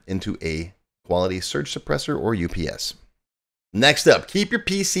computer into a quality surge suppressor or UPS. Next up, keep your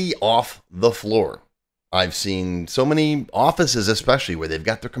PC off the floor. I've seen so many offices, especially, where they've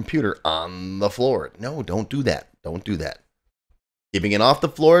got their computer on the floor. No, don't do that. Don't do that. Keeping it off the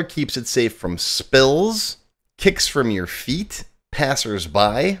floor keeps it safe from spills, kicks from your feet,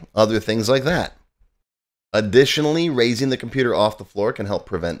 passers-by, other things like that. Additionally, raising the computer off the floor can help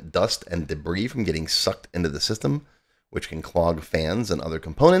prevent dust and debris from getting sucked into the system, which can clog fans and other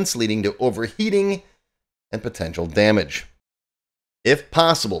components, leading to overheating and potential damage. If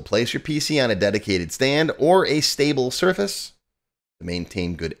possible, place your PC on a dedicated stand or a stable surface to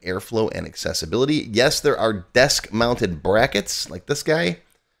maintain good airflow and accessibility. Yes, there are desk-mounted brackets like this guy,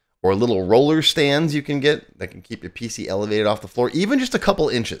 or little roller stands you can get that can keep your PC elevated off the floor, even just a couple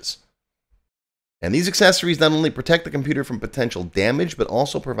inches. And these accessories not only protect the computer from potential damage, but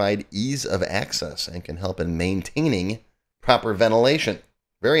also provide ease of access and can help in maintaining proper ventilation.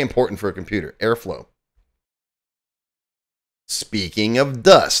 Very important for a computer, airflow. Speaking of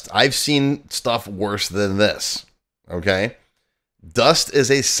dust, I've seen stuff worse than this, okay? Dust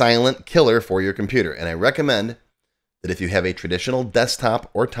is a silent killer for your computer, and I recommend that if you have a traditional desktop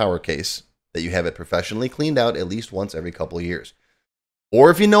or tower case, that you have it professionally cleaned out at least once every couple of years.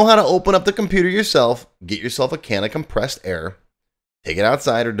 Or if you know how to open up the computer yourself, get yourself a can of compressed air, take it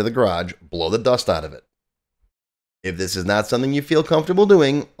outside or to the garage, blow the dust out of it. If this is not something you feel comfortable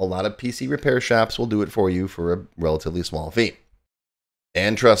doing, a lot of PC repair shops will do it for you for a relatively small fee.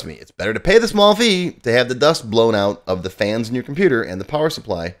 And trust me, it's better to pay the small fee to have the dust blown out of the fans in your computer and the power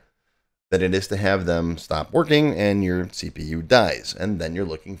supply than it is to have them stop working and your CPU dies, and then you're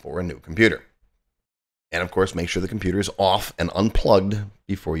looking for a new computer. And of course, make sure the computer is off and unplugged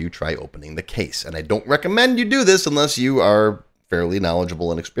before you try opening the case. And I don't recommend you do this unless you are fairly knowledgeable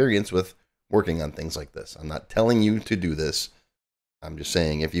and experienced with working on things like this. I'm not telling you to do this. I'm just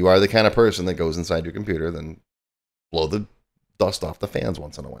saying, if you are the kind of person that goes inside your computer, then blow the dust off the fans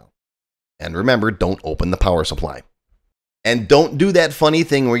once in a while. And remember, don't open the power supply. And don't do that funny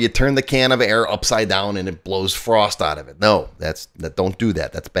thing where you turn the can of air upside down and it blows frost out of it. No, don't do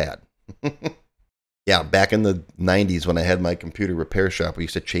that. That's bad. Yeah, back in the 90s when I had my computer repair shop, we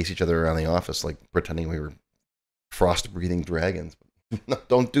used to chase each other around the office like pretending we were frost-breathing dragons. No,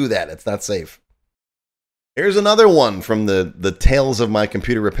 don't do that. It's not safe. Here's another one from the tales of my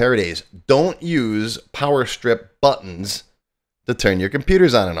computer repair days. Don't use power strip buttons to turn your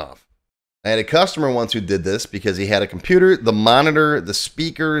computers on and off. I had a customer once who did this because he had a computer, the monitor, the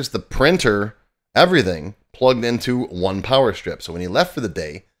speakers, the printer, everything plugged into one power strip. So when he left for the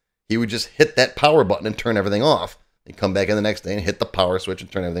day, he would just hit that power button and turn everything off. He'd come back in the next day and hit the power switch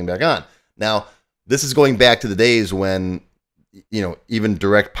and turn everything back on. Now, this is going back to the days when, you know, even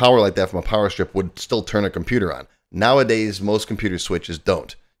direct power like that from a power strip would still turn a computer on. Nowadays, most computer switches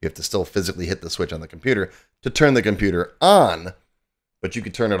don't. You have to still physically hit the switch on the computer to turn the computer on, but you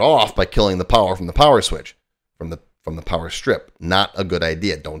could turn it off by killing the power from the power switch, from the power strip. Not a good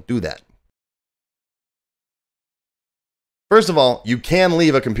idea. Don't do that. First of all, you can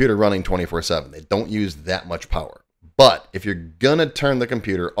leave a computer running 24/7. They don't use that much power. But if you're gonna turn the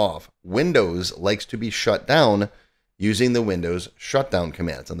computer off, Windows likes to be shut down using the Windows shutdown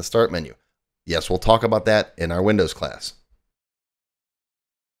commands on the start menu. Yes, we'll talk about that in our Windows class.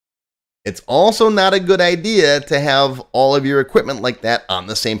 It's also not a good idea to have all of your equipment like that on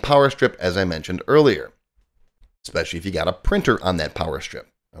the same power strip as I mentioned earlier, especially if you got a printer on that power strip,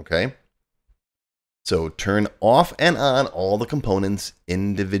 okay? So turn off and on all the components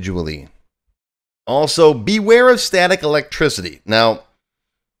individually. Also, beware of static electricity. Now,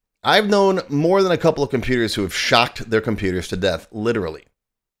 I've known more than a couple of computers who have shocked their computers to death, literally.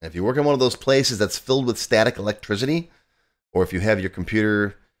 And if you work in one of those places that's filled with static electricity, or if you have your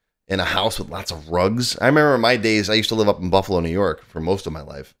computer in a house with lots of rugs. I remember in my days, I used to live up in Buffalo, New York for most of my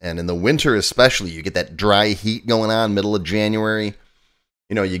life. And in the winter especially, you get that dry heat going on, middle of January.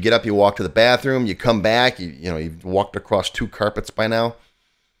 You know, you get up, you walk to the bathroom, you come back, you've walked across 2 carpets by now.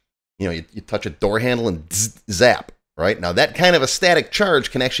 You know, you touch a door handle and zap, right? Now, that kind of a static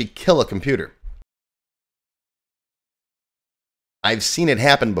charge can actually kill a computer. I've seen it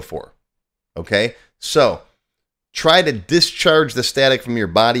happen before, okay? So, try to discharge the static from your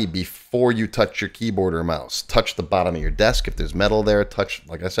body before you touch your keyboard or mouse. Touch the bottom of your desk if there's metal there. Touch,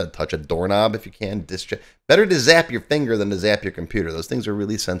 like I said, touch a doorknob if you can. Better to zap your finger than to zap your computer. Those things are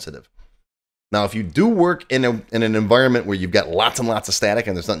really sensitive. Now, if you do work in an environment where you've got lots and lots of static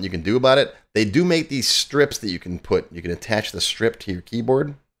and there's nothing you can do about it, they do make these strips that you can put. You can attach the strip to your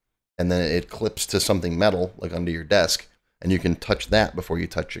keyboard, and then it clips to something metal, like under your desk, and you can touch that before you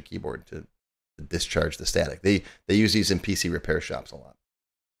touch your keyboard to discharge the static. They use these in PC repair shops a lot.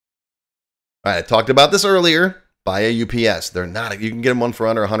 All right, I talked about this earlier. Buy a UPS. They're not. You can get them one for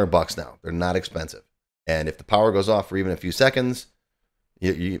under $100 now. They're not expensive. And if the power goes off for even a few seconds,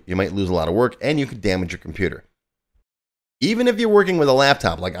 you might lose a lot of work, and you could damage your computer. Even if you're working with a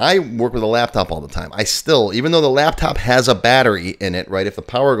laptop, like I work with a laptop all the time, I still, even though the laptop has a battery in it, right? If the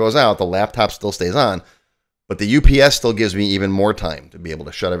power goes out, the laptop still stays on. But the UPS still gives me even more time to be able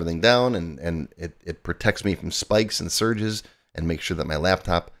to shut everything down, and it protects me from spikes and surges and makes sure that my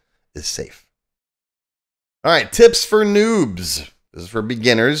laptop is safe. All right, tips for noobs. This is for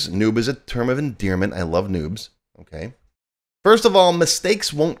beginners. Noob is a term of endearment. I love noobs. Okay. First of all,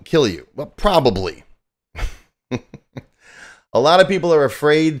 mistakes won't kill you. Well, probably. A lot of people are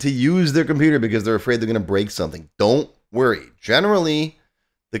afraid to use their computer because they're afraid they're going to break something. Don't worry. Generally,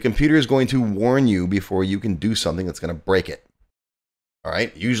 the computer is going to warn you before you can do something that's going to break it. All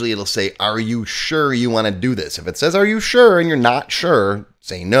right. Usually it'll say, are you sure you want to do this? If it says, are you sure, and you're not sure,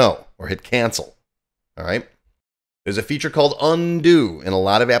 say no or hit cancel. All right. There's a feature called undo in a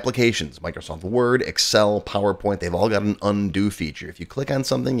lot of applications. Microsoft Word, Excel, PowerPoint, they've all got an undo feature. If you click on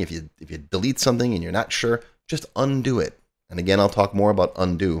something, if you delete something and you're not sure, just undo it. And again, I'll talk more about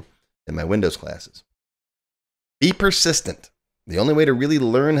undo in my Windows classes. Be persistent. The only way to really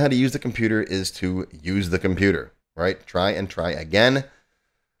learn how to use the computer is to use the computer, right? Try and try again.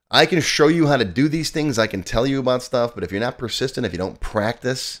 I can show you how to do these things. I can tell you about stuff, but if you're not persistent, if you don't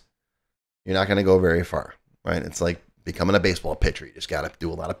practice, you're not going to go very far, right? It's like becoming a baseball pitcher. You just got to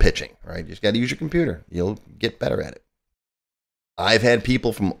do a lot of pitching, right? You just got to use your computer. You'll get better at it. I've had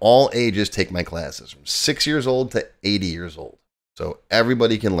people from all ages take my classes, from 6 years old to 80 years old. So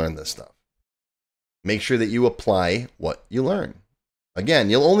everybody can learn this stuff. Make sure that you apply what you learn. Again,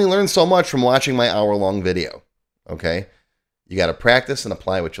 you'll only learn so much from watching my hour-long video, okay? You got to practice and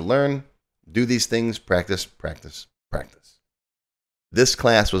apply what you learn. Do these things, practice, practice, practice. This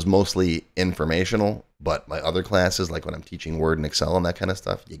class was mostly informational, but my other classes, like when I'm teaching Word and Excel and that kind of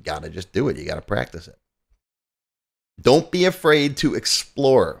stuff, you got to just do it. You got to practice it. Don't be afraid to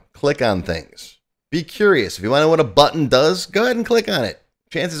explore. Click on things. Be curious. If you want to know what a button does, go ahead and click on it.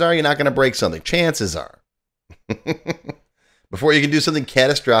 Chances are you're not going to break something. Chances are. Before you can do something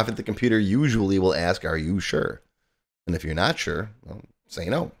catastrophic, the computer usually will ask, are you sure? And if you're not sure, well, say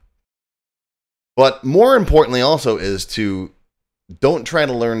no. But more importantly also is to don't try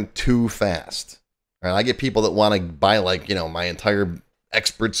to learn too fast. Right? I get people that want to buy my entire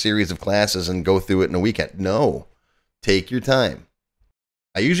expert series of classes and go through it in a weekend. No, take your time.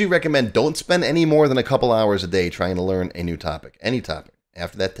 I usually recommend don't spend any more than a couple hours a day trying to learn a new topic, any topic.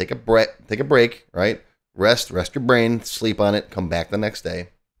 After that, take a break, right? Rest your brain, sleep on it, come back the next day.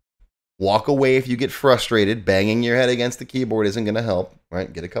 Walk away if you get frustrated. Banging your head against the keyboard isn't going to help,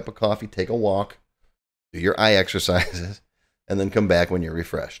 right? Get a cup of coffee, take a walk, do your eye exercises, and then come back when you're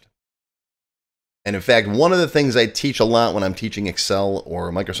refreshed. And in fact, one of the things I teach a lot when I'm teaching Excel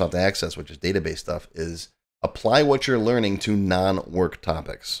or Microsoft Access, which is database stuff, is apply what you're learning to non-work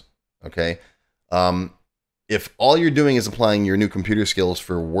topics, okay? If all you're doing is applying your new computer skills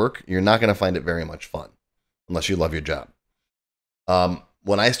for work, you're not going to find it very much fun, unless you love your job.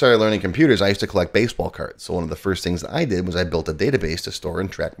 When I started learning computers, I used to collect baseball cards. So one of the first things that I did was I built a database to store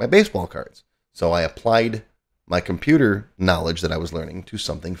and track my baseball cards. So I applied my computer knowledge that I was learning to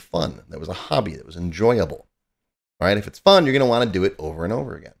something fun. That was a hobby, that was enjoyable. All right, if it's fun, you're going to want to do it over and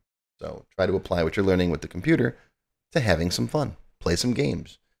over again. So try to apply what you're learning with the computer to having some fun. Play some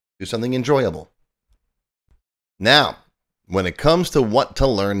games. Do something enjoyable. Now, when it comes to what to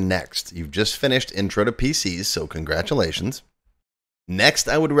learn next, you've just finished Intro to PCs, so congratulations. Next,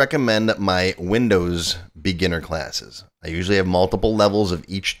 I would recommend my Windows beginner classes. I usually have multiple levels of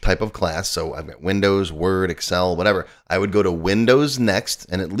each type of class, so I've got Windows, Word, Excel, whatever. I would go to Windows next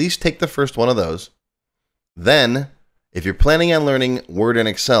and at least take the first one of those. Then, if you're planning on learning Word and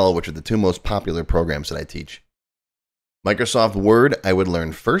Excel, which are the two most popular programs that I teach, Microsoft Word I would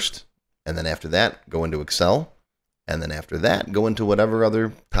learn first, and then after that, go into Excel, and then after that, go into whatever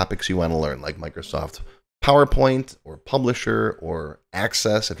other topics you want to learn, like Microsoft PowerPoint or Publisher or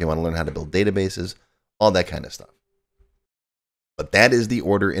Access if you want to learn how to build databases, all that kind of stuff. But that is the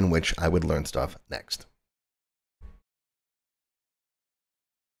order in which I would learn stuff next.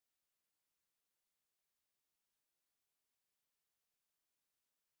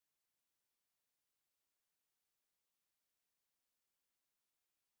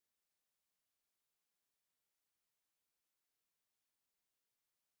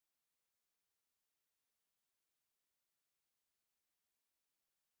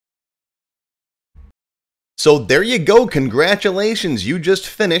 So there you go. Congratulations. You just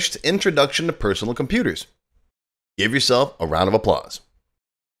finished Introduction to Personal Computers. Give yourself a round of applause.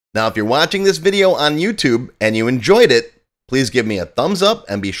 Now, if you're watching this video on YouTube and you enjoyed it, please give me a thumbs up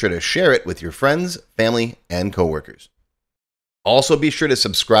and be sure to share it with your friends, family, and coworkers. Also, be sure to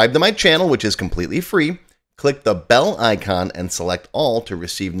subscribe to my channel, which is completely free. Click the bell icon and select all to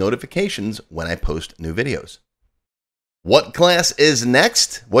receive notifications when I post new videos. What class is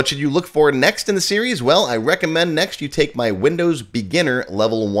next? What should you look for next in the series? Well, I recommend next you take my Windows Beginner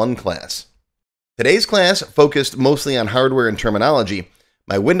Level 1 class. Today's class focused mostly on hardware and terminology.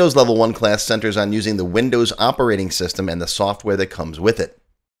 My Windows Level 1 class centers on using the Windows operating system and the software that comes with it.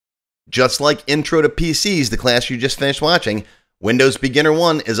 Just like Intro to PCs, the class you just finished watching, Windows Beginner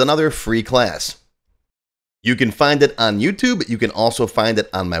 1 is another free class. You can find it on YouTube. You can also find it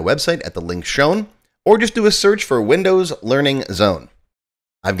on my website at the link shown, or just do a search for Windows Learning Zone.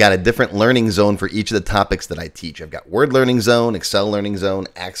 I've got a different learning zone for each of the topics that I teach. I've got Word Learning Zone, Excel Learning Zone,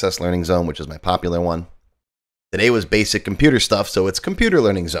 Access Learning Zone, which is my popular one. Today was basic computer stuff, so it's Computer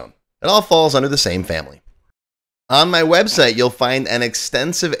Learning Zone. It all falls under the same family. On my website, you'll find an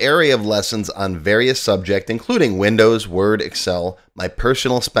extensive area of lessons on various subjects, including Windows, Word, Excel, my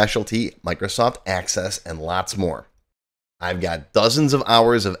personal specialty, Microsoft Access, and lots more. I've got dozens of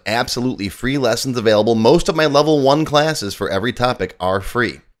hours of absolutely free lessons available. Most of my Level 1 classes for every topic are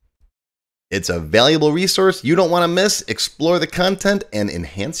free. It's a valuable resource you don't want to miss. Explore the content and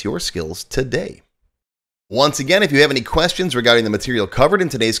enhance your skills today. Once again, if you have any questions regarding the material covered in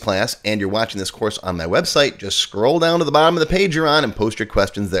today's class and you're watching this course on my website, just scroll down to the bottom of the page you're on and post your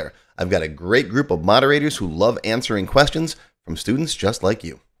questions there. I've got a great group of moderators who love answering questions from students just like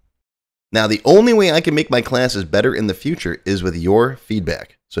you. Now, the only way I can make my classes better in the future is with your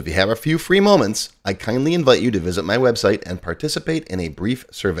feedback. So if you have a few free moments, I kindly invite you to visit my website and participate in a brief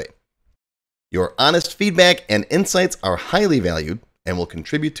survey. Your honest feedback and insights are highly valued and will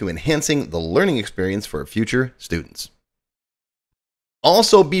contribute to enhancing the learning experience for future students.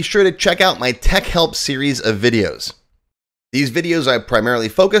 Also, be sure to check out my Tech Help series of videos. These videos are primarily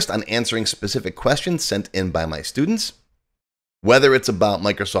focused on answering specific questions sent in by my students. Whether it's about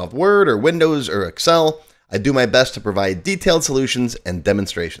Microsoft Word or Windows or Excel, I do my best to provide detailed solutions and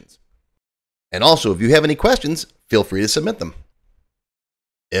demonstrations. And also, if you have any questions, feel free to submit them.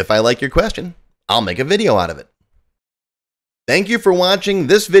 If I like your question, I'll make a video out of it. Thank you for watching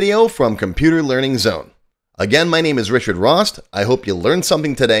this video from Computer Learning Zone. Again, my name is Richard Rost. I hope you learned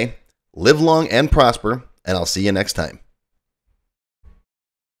something today. Live long and prosper, and I'll see you next time.